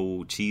those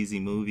old cheesy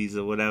movies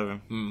or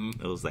whatever.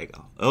 Mm-hmm. It was like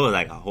a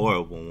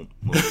horrible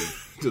movie.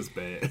 Just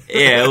bad.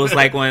 Yeah, it was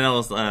like one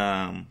of those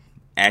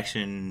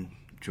action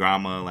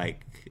drama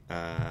like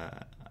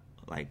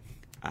I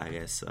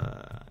guess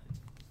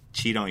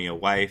cheat on your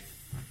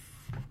wife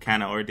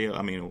kind of ordeal.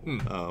 I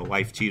mean,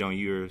 wife cheat on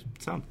you or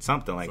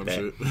something like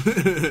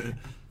that.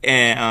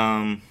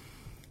 And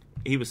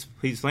he's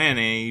playing it,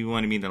 and he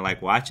wanted me to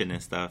like watch it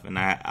and stuff, and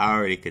I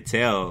already could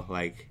tell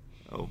like.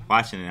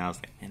 Watching it, I was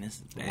like, man, this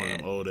is bad. One of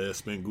them old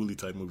ass Spenguli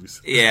type movies.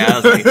 Yeah, I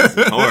was like, this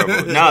is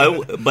horrible.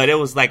 No, but it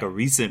was like a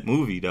recent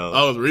movie though.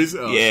 Oh, it was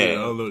recent? Oh, yeah, shit,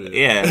 I don't know that.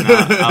 Yeah. No,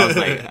 I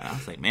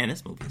was like, man,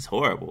 this movie is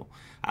horrible.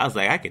 I was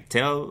like, I could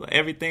tell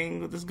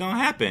everything that's gonna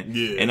happen.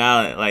 Yeah. And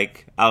I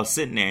was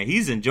sitting there.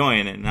 He's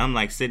enjoying it, and I'm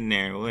like sitting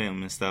there with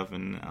him and stuff.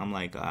 And I'm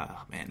like, oh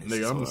man,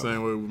 nigga, I'm the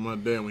same way with my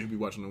dad when he be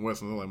watching the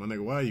Western. I'm like, my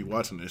nigga, why are you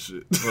watching this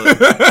shit?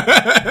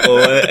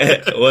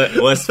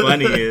 What's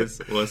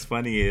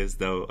funny is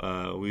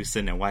though, we were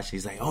sitting there watching.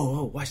 He's like,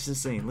 oh, watch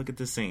this scene. Look at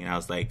this scene. I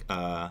was like,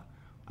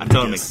 I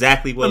told him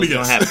exactly what was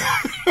going to happen.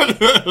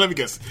 Let me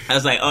guess. I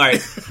was like, all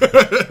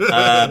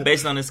right,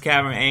 based on this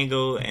camera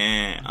angle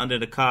and under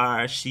the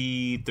car,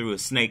 she threw a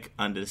snake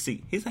under the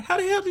seat. He's like, how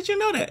the hell did you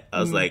know that? I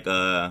was like,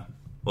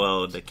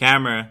 well, the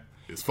camera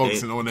is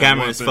focusing on that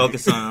camera one is thing.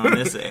 focusing on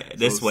this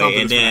So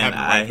way, and then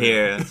I right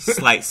hear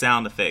slight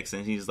sound effects,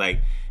 and he's like,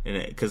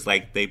 because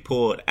like they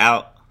pulled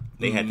out,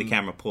 they had the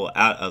camera pull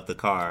out of the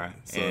car,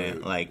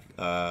 and like,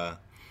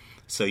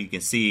 so you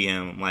can see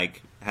him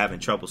like having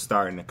trouble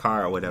starting the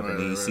car or whatever, and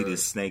then you see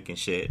this snake and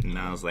shit, and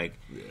I was like,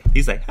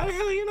 he's like, how the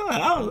hell you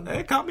know that?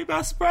 It caught me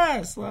by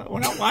surprise.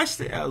 When I watched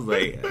it, I was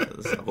like,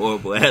 it's a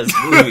horrible ass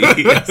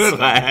movie.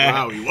 Why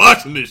are we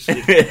watching this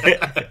shit?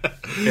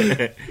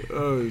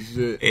 Oh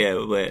shit.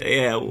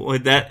 Yeah,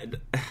 with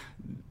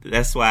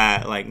that's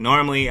why, like,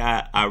 normally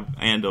I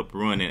end up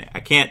ruining it. I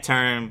can't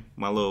turn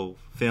my little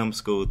film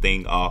school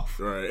thing off.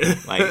 Right.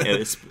 Like,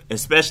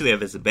 especially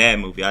if it's a bad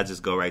movie, I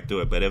just go right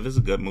through it. But if it's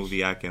a good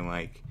movie, I can,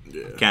 like,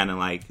 kind of,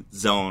 like,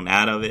 zone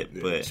out of it.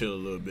 Yeah, but chill a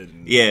little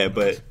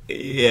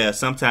bit.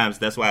 Sometimes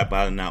that's why I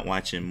bother not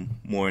watching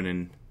more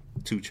than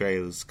 2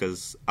 trailers,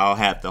 because I'll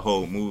have the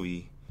whole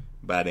movie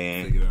by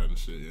then. Figure it out and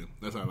shit, yeah.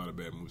 That's how a lot of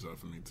bad movies are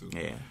for me, too.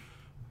 Yeah.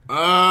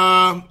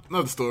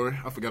 Another story.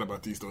 I forgot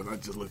about these stories. I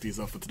just looked these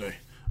up for today.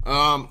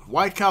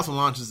 White Castle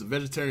launches a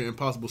vegetarian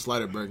Impossible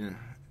Slider burger,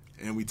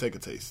 and we take a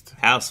taste.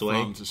 How,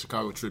 Sway? From the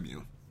Chicago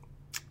Tribune.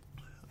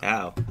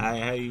 How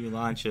you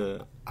launch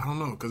a... I don't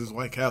know, because it's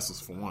White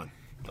Castles for one.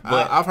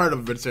 I've heard of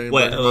a vegetarian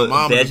burger. My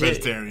mom is a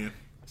vegetarian.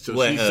 So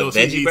she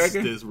eats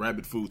burger? this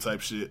rabbit food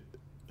type shit.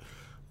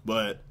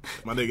 But,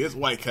 my nigga, it's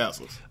White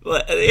Castles.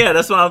 Well, yeah,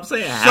 that's what I'm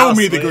saying. Show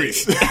me the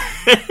grease.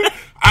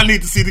 I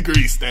need to see the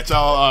grease that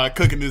y'all are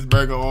cooking this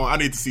burger on. I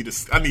need to see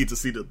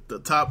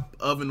the top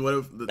oven,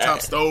 whatever, the top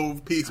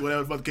stove piece,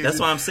 whatever the fuck the case That's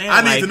is. what I'm saying.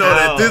 I need to know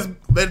that this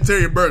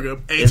vegetarian burger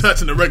ain't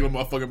touching the regular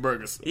motherfucking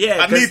burgers. Yeah,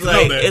 I need to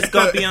know that. It's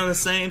gonna be on the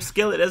same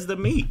skillet as the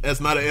meat.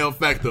 That's not an L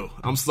factor.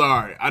 I'm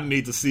sorry. I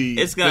need to see.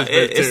 It's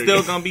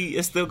still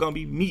gonna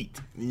be meat.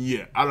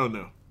 Yeah, I don't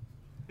know.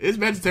 It's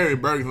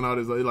vegetarian burgers and all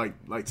this.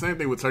 Like same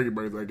thing with turkey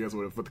burgers, I guess,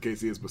 whatever the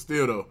case is. But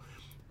still, though,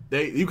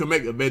 you can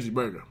make a veggie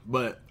burger.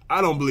 But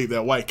I don't believe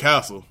that White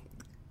Castle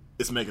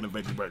is making a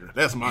veggie burger.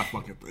 That's my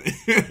fucking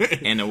thing.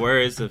 In the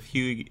words of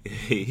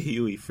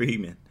Huey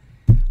Freeman,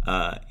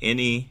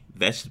 any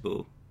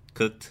vegetable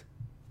cooked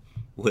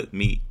with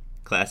meat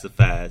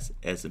classifies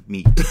as a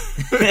meat.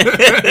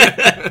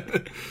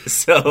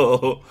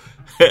 So,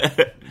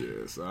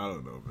 yeah, so I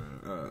don't know,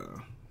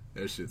 man.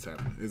 That shit's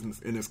happening.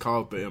 It's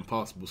called the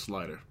Impossible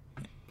Slider.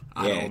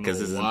 Yeah, because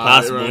it's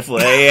impossible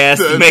for a ass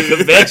to make a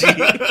veggie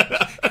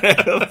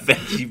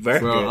burger.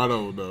 So, I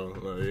don't know.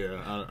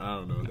 I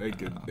don't know. They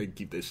can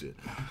keep that shit.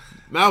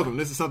 Malcolm,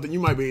 this is something you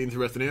might be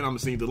interested in. I'm going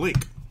to send you the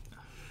link.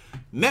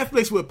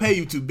 Netflix will pay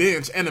you to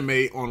binge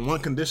anime on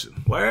one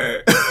condition.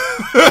 Word. What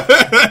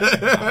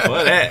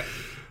that?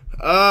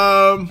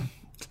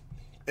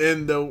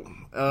 And the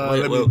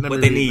what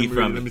they need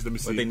from let me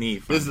see. What they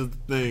need from this is the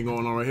thing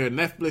going on right here.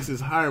 Netflix is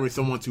hiring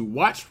someone to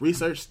watch,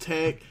 research,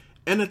 tag,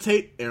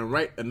 annotate, and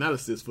write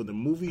analysis for the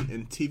movie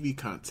and TV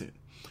content.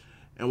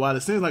 And while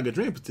it seems like a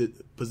dream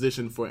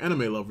position for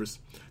anime lovers,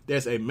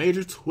 there's a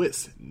major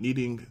twist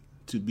needing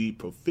to be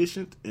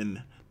proficient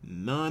in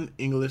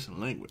non-English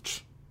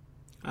language.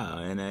 Oh,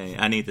 and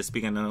I need to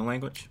speak another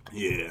language?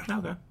 Yeah.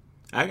 Okay.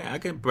 I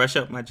can brush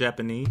up my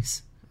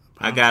Japanese.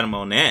 I got them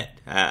on that.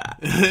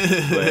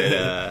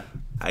 But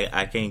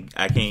I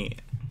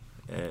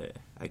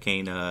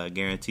can't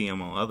guarantee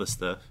them on other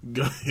stuff.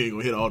 You ain't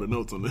gonna hit all the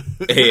notes on that.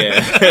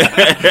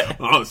 Yeah.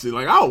 Oh shit!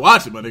 Like I'll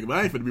watch it, my nigga, but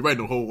I ain't finna be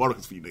writing no whole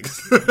articles for you niggas.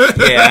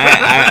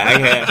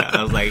 Yeah,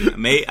 I was like,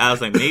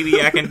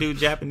 maybe I can do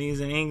Japanese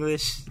and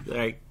English,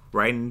 like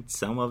writing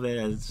some of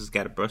it. I just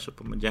got to brush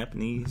up on my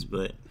Japanese,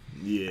 but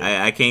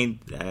yeah, I can't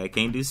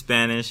do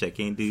Spanish. I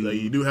can't do. So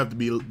you do have to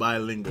be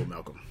bilingual,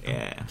 Malcolm.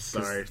 Yeah.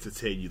 Sorry to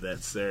tell you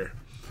that, sir.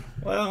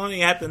 Well, I only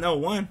have to know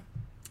one.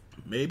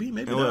 Maybe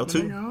well, not, 2.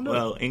 I don't know.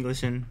 Well,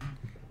 English and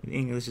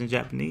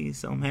Japanese,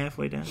 so I'm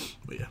halfway down.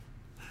 But yeah.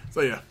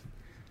 So yeah.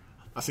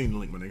 I seen the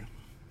link, my nigga.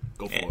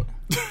 Go for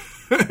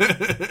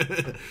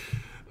it.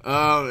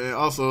 And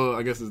also,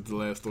 I guess it's the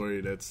last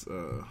story that's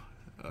a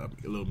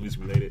little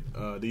music related.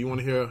 Do you want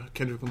to hear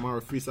Kendrick Lamar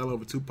freestyle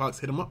over Tupac's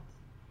 "Hit 'Em Up"?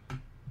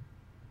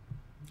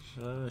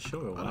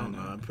 Sure. I don't know.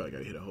 I probably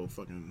gotta hit a whole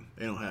fucking.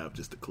 They don't have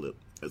just the clip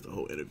as the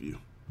whole interview.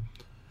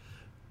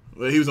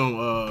 Well, he was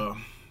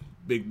on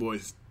Big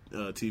Boy's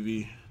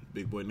TV,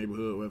 Big Boy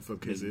Neighborhood, whatever the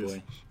fuck his is.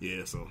 Boy.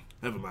 Yeah, so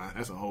never mind.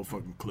 That's a whole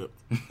fucking clip.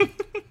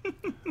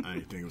 I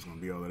didn't think it was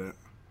gonna be all of that.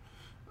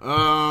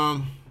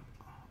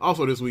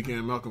 Also this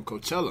weekend, Malcolm,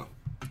 Coachella.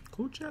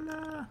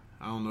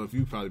 I don't know if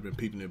you've probably been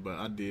peeping it, but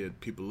I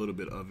did peep a little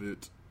bit of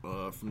it.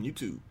 from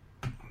YouTube.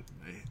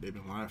 They've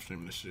been live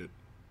streaming this shit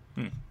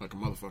like a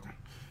motherfucker.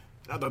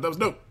 I thought that was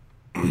dope.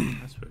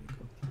 That's pretty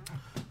cool.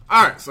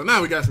 All right, so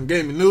now we got some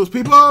gaming news,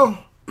 people.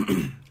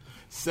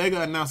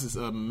 Sega announces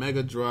a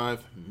Mega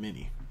Drive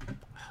Mini.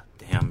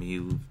 Damn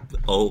you,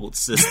 old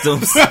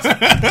systems.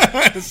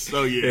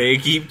 So yeah, they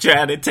keep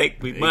trying to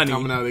take me money.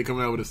 They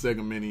coming out with a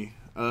Sega Mini.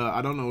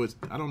 I don't know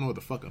what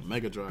the fuck a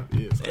Mega Drive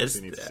is.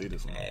 I need to see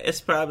this one.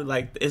 It's probably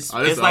like it's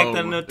like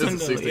the Nintendo.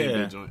 It's a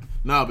 16-bit joint.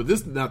 No, but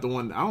this is not the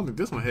one. I don't think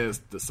this one has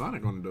the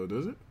Sonic on it though,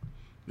 does it?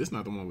 This is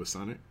not the one with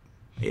Sonic.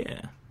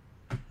 Yeah.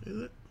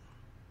 Is it?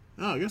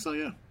 Oh, I guess so.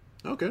 Yeah.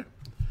 Okay.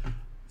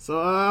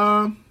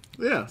 So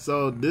yeah.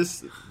 So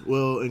this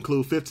will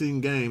include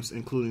 15 games,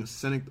 including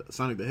Sonic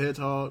the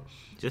Hedgehog,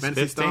 just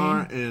Fantasy 15?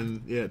 Star,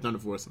 and Thunder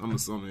Force. I'm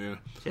assuming, yeah.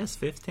 Just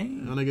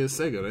 15? And they get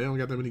Sega. They don't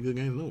got that many good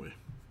games anyway.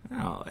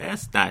 No,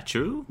 that's not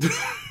true.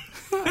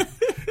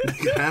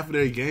 Half of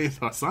their games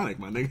are Sonic,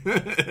 my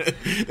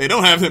nigga. They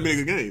don't have that many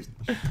good games.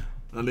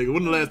 My nigga,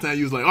 when the last time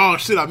you was like, oh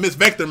shit, I missed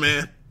Vector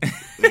Man?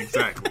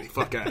 Exactly.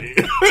 Fuck out of here.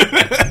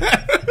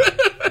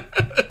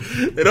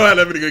 They don't have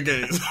that many good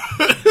games.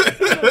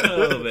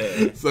 Oh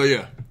man. So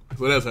yeah.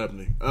 So that's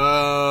happening.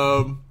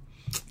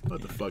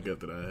 What the fuck else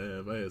did I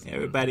have?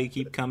 Everybody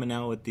keep coming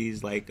out with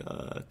these like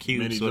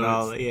cubes mini with joints.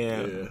 all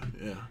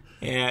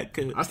Yeah,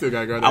 cause I still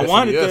gotta grab that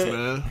SNES,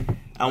 man.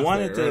 I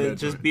wanted to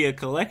just be a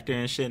collector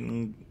and shit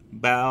and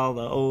buy all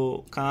the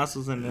old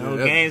consoles and the old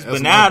games,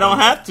 but now I don't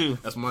have to.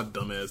 That's what my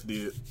dumb ass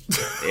did.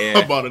 Yeah.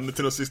 I bought a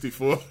Nintendo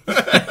 64 for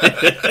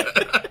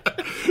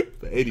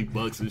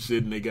 $80 and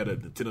shit, and they got a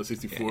Nintendo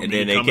 64 and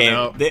then they coming came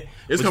out.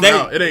 It's coming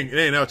out. It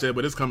ain't out yet,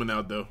 but it's coming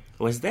out though.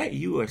 Was that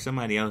you or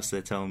somebody else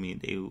that told me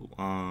they?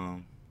 I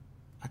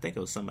think it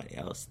was somebody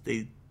else.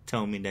 They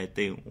told me that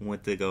they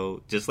went to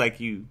go just like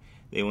you.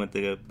 They went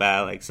to buy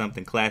like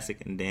something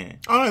classic, and then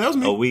that was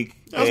me. a week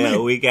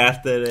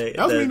after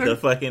the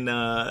fucking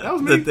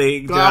the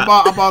thing. I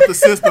bought the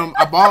system.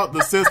 I bought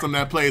the system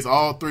that plays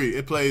all three.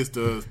 It plays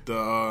the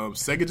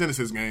Sega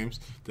Genesis games,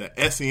 the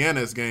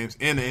SNES games,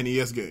 and the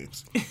NES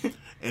games.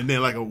 And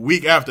then like a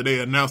week after they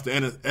announced the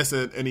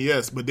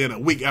SNES, but then a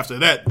week after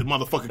that the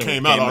motherfucker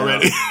came out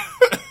already.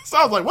 So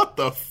I was like, what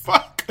the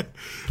fuck?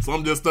 So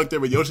I'm just stuck there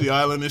with Yoshi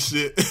Island and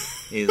shit.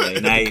 He's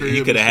like, now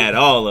you could have had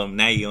all of them.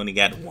 Now you only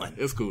got one.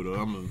 It's cool though.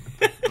 I'm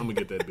gonna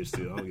get that bitch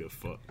too. I don't give a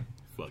fuck.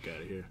 Fuck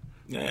out of here.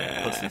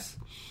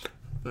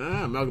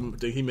 Malcolm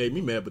think he made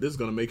me mad, but this is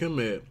gonna make him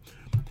mad.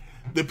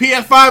 The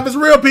PS5 is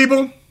real,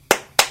 people.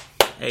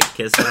 Hey,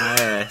 kiss my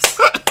ass.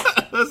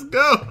 Let's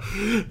go.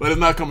 But it's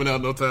not coming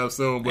out no time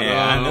soon. But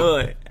I know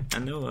it.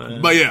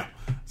 But yeah.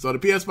 So the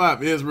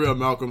PS5 is real,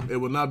 Malcolm. It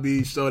will not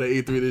be showed at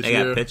E3 this year. They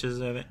got pictures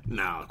of it?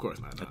 No, of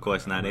course not. Of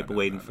course not. They've been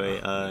waiting for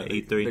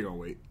E3. They're going to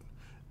wait.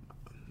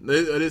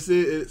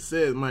 It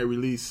said it might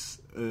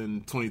release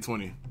in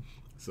 2020.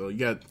 So you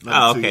got...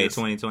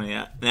 2020.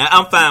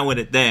 I'm fine with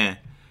it then.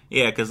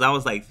 Yeah, because I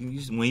was like, when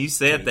you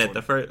said that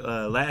the first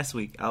last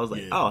week, I was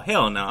like, oh,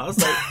 hell no. I was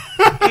like,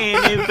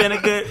 man, it's been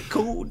a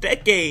cool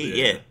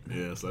decade.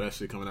 Yeah, so that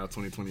shit coming out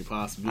 2020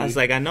 possibly. I was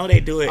like, I know they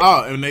do it.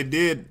 Oh, and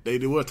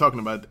they were talking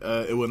about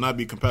it will not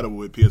be compatible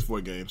with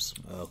PS4 games.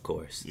 Of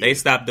course. Yeah. They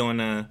stopped doing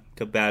the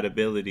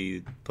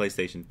compatibility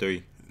PlayStation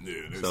 3.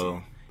 Yeah,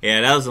 so,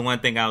 that was the one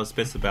thing I was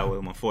pissed about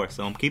with my 4.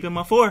 So I'm keeping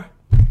my 4.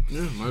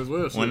 Yeah, might as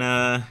well.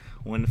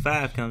 When the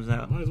 5 comes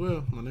out. Might as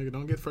well. My nigga,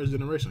 don't get first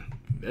generation.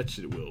 That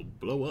shit will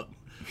blow up.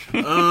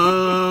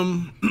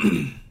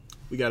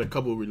 We got a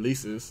couple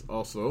releases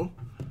also.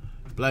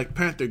 Black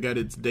Panther got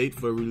its date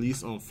for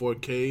release on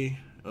 4K,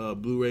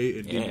 Blu-ray,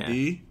 and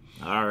DVD.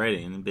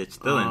 Already, and the bitch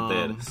still in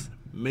theaters.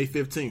 May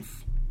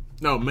 15th.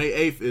 No, May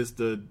 8th is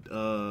the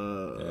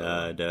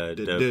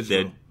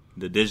digital.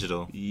 The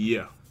digital.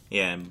 Yeah.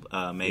 Yeah,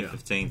 May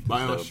 15th.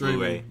 Buy on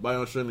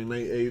streaming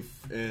May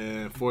 8th,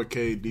 and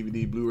 4K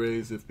DVD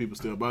Blu-rays if people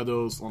still buy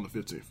those on the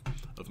 15th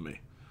of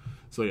May.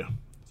 So yeah,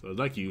 so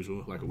like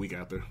usual, like a week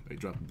after they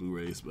drop the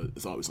Blu-rays, but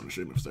it's always on the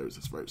streaming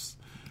services first.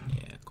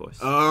 Yeah, of course.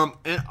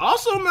 And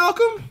also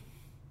Malcolm,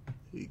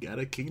 you got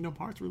a Kingdom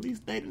Hearts release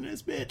date in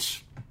this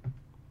bitch.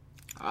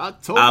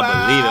 October.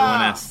 I'll believe it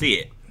when I see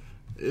it.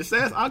 It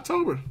says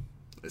October.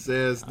 It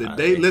says the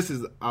date list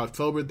is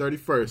October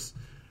 31st,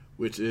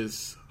 which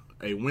is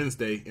a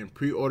Wednesday, and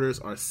pre-orders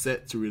are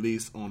set to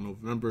release on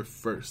November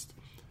 1st.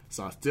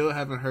 So I still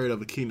haven't heard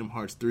of a Kingdom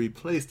Hearts 3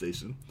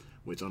 PlayStation,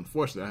 which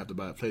unfortunately I have to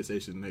buy a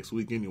PlayStation next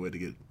week anyway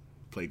to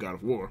play God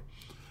of War.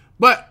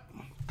 But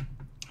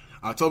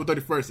October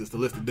 31st is the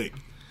listed date.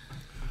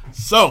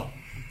 So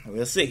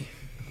we'll see.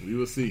 We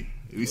will see.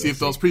 We see if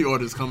those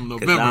pre-orders come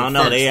November 1st. I don't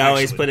know. They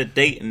always put a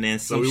date and then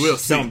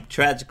some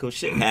tragical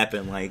shit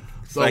happen. Like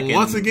so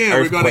once again,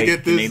 we're going to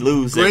get this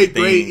great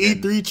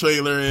E3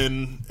 trailer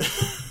and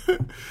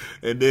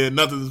then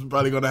nothing's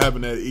probably going to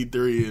happen at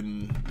E3,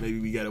 and maybe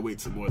we got to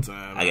wait some more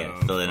time. I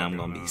got a feeling I'm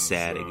going to be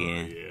sad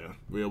again. Yeah,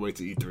 we'll wait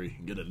to E3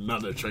 and get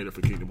another trailer for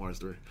Kingdom Hearts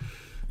 3.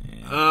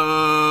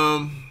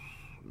 Yeah.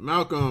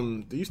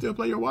 Malcolm, do you still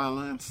play your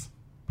Wildlands?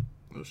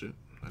 Oh, shit.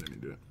 I didn't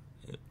even do it.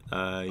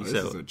 This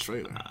is a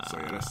trailer. So,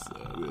 yeah,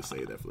 we'll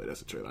say that for later.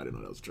 That's a trailer. I didn't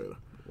know that was a trailer.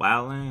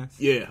 Wildlands?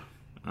 Yeah.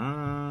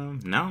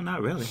 No,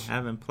 not really. I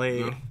haven't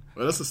played. No.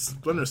 Well, that's a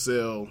Splinter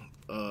Cell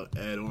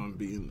add-on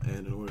being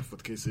added, or what the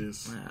case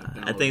is.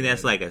 I think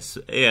that's like it's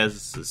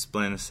a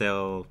Splinter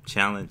Cell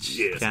challenge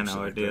kind of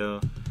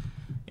ordeal.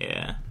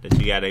 Like that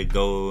you gotta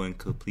go and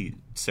complete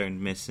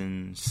certain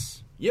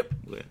missions. Yep.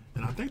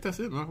 And I think that's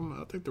it, Malcolm.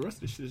 I think the rest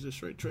of this shit is just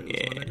straight trailers,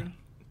 my nigga.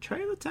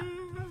 Trailer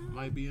time.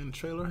 Might be in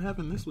trailer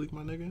heaven this week,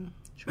 my nigga.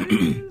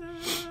 Trailer.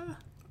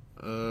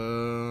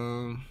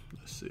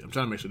 Let's see. I'm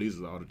trying to make sure these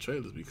are all the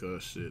trailers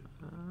because shit.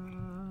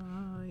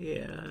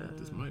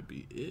 This might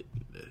be it.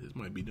 This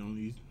might be the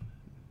only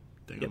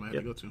thing I might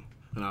have to go to.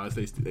 No,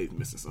 they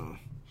missing some.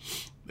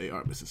 They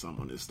are missing some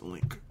on this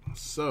link.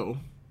 So,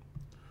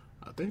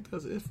 I think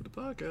that's it for the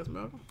podcast,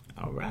 Malcolm.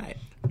 All right.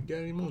 You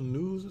got any more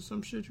news or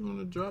some shit you want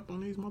to drop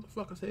on these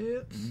motherfuckers'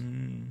 heads?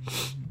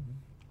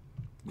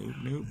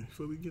 Nope.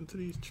 Before we get into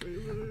these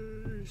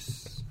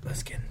trailers.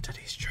 Let's get into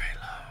these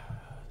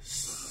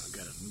trailers. I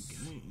got a new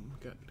game.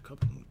 Got a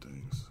couple more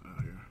things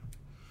out here.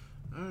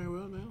 Alright,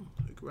 well now,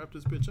 we can wrap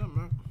this bitch up,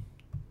 man.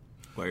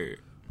 Word.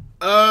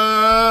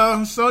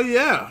 So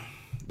yeah.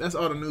 That's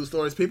all the news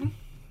stories, people.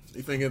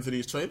 You think into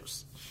these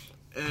trailers.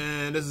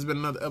 And this has been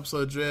another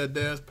episode of Dread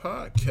Dares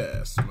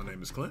Podcast. My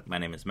name is Clint. My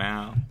name is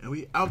Mal. And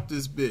we out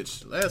this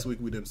bitch. Last week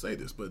we didn't say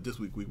this, but this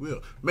week we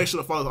will. Make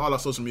sure to follow all our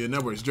social media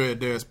networks, Dread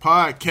Dares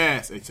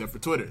Podcast, except for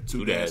Twitter.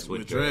 Two Dads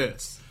with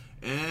Dreads.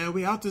 And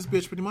we out this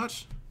bitch pretty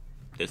much.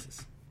 This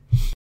is.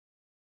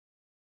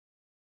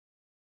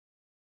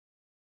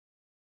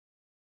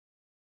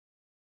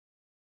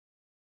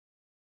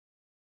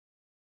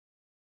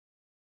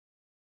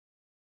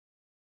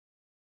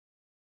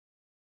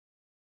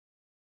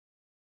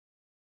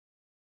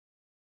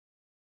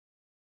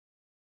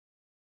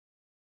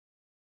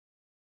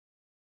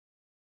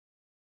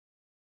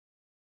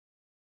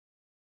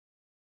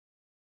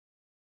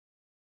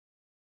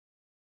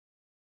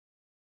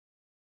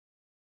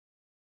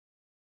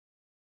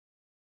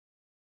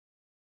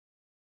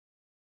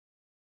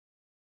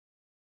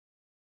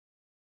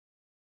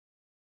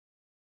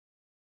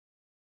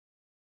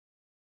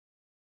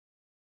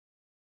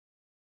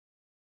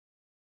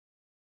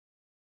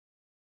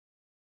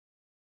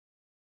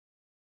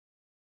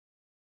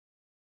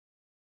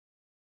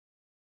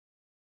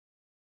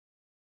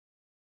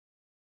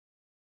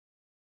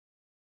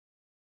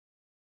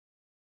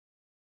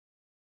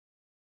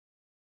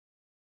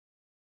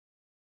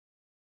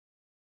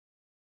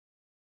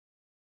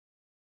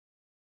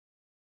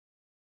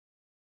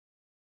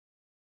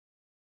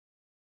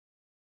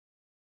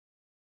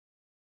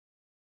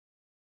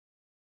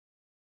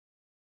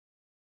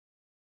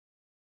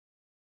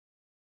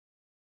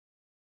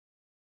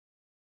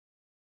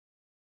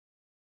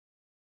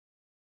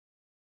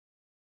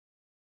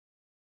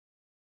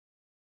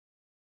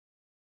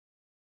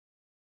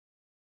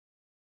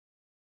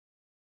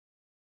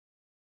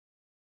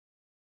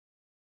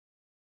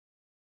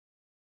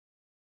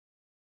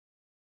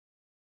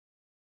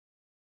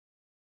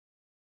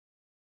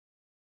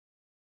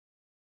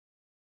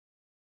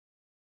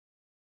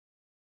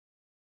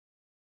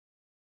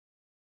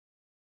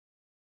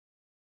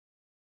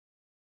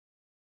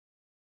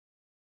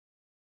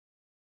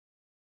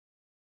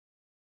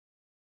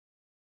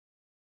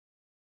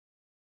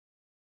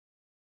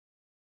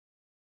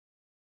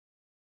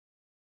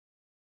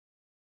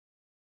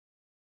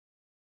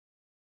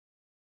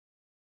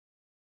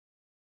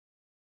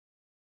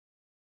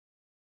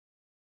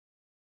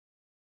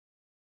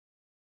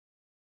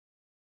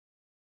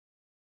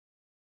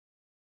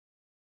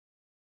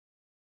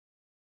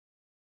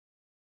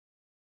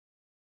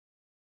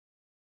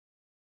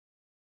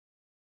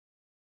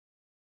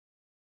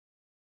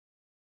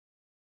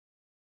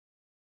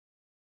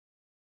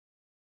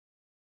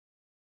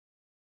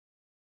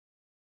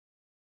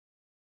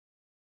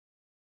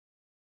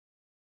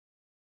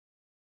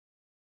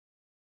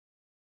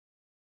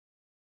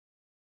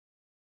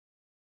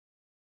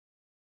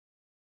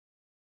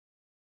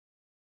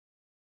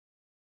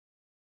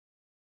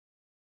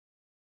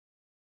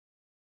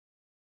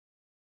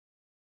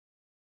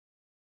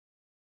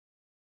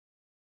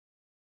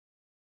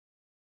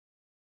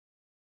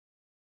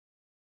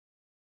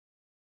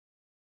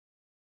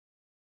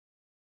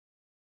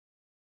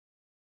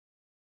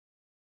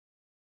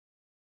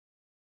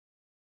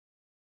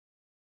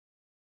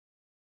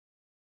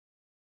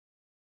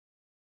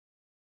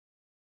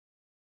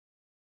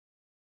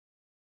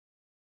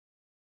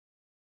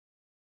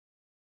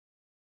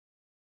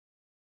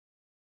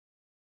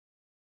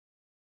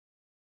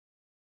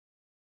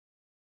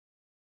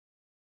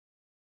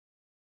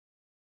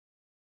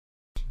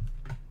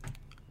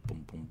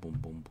 Boom, boom, boom,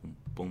 boom, boom,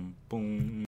 boom, boom.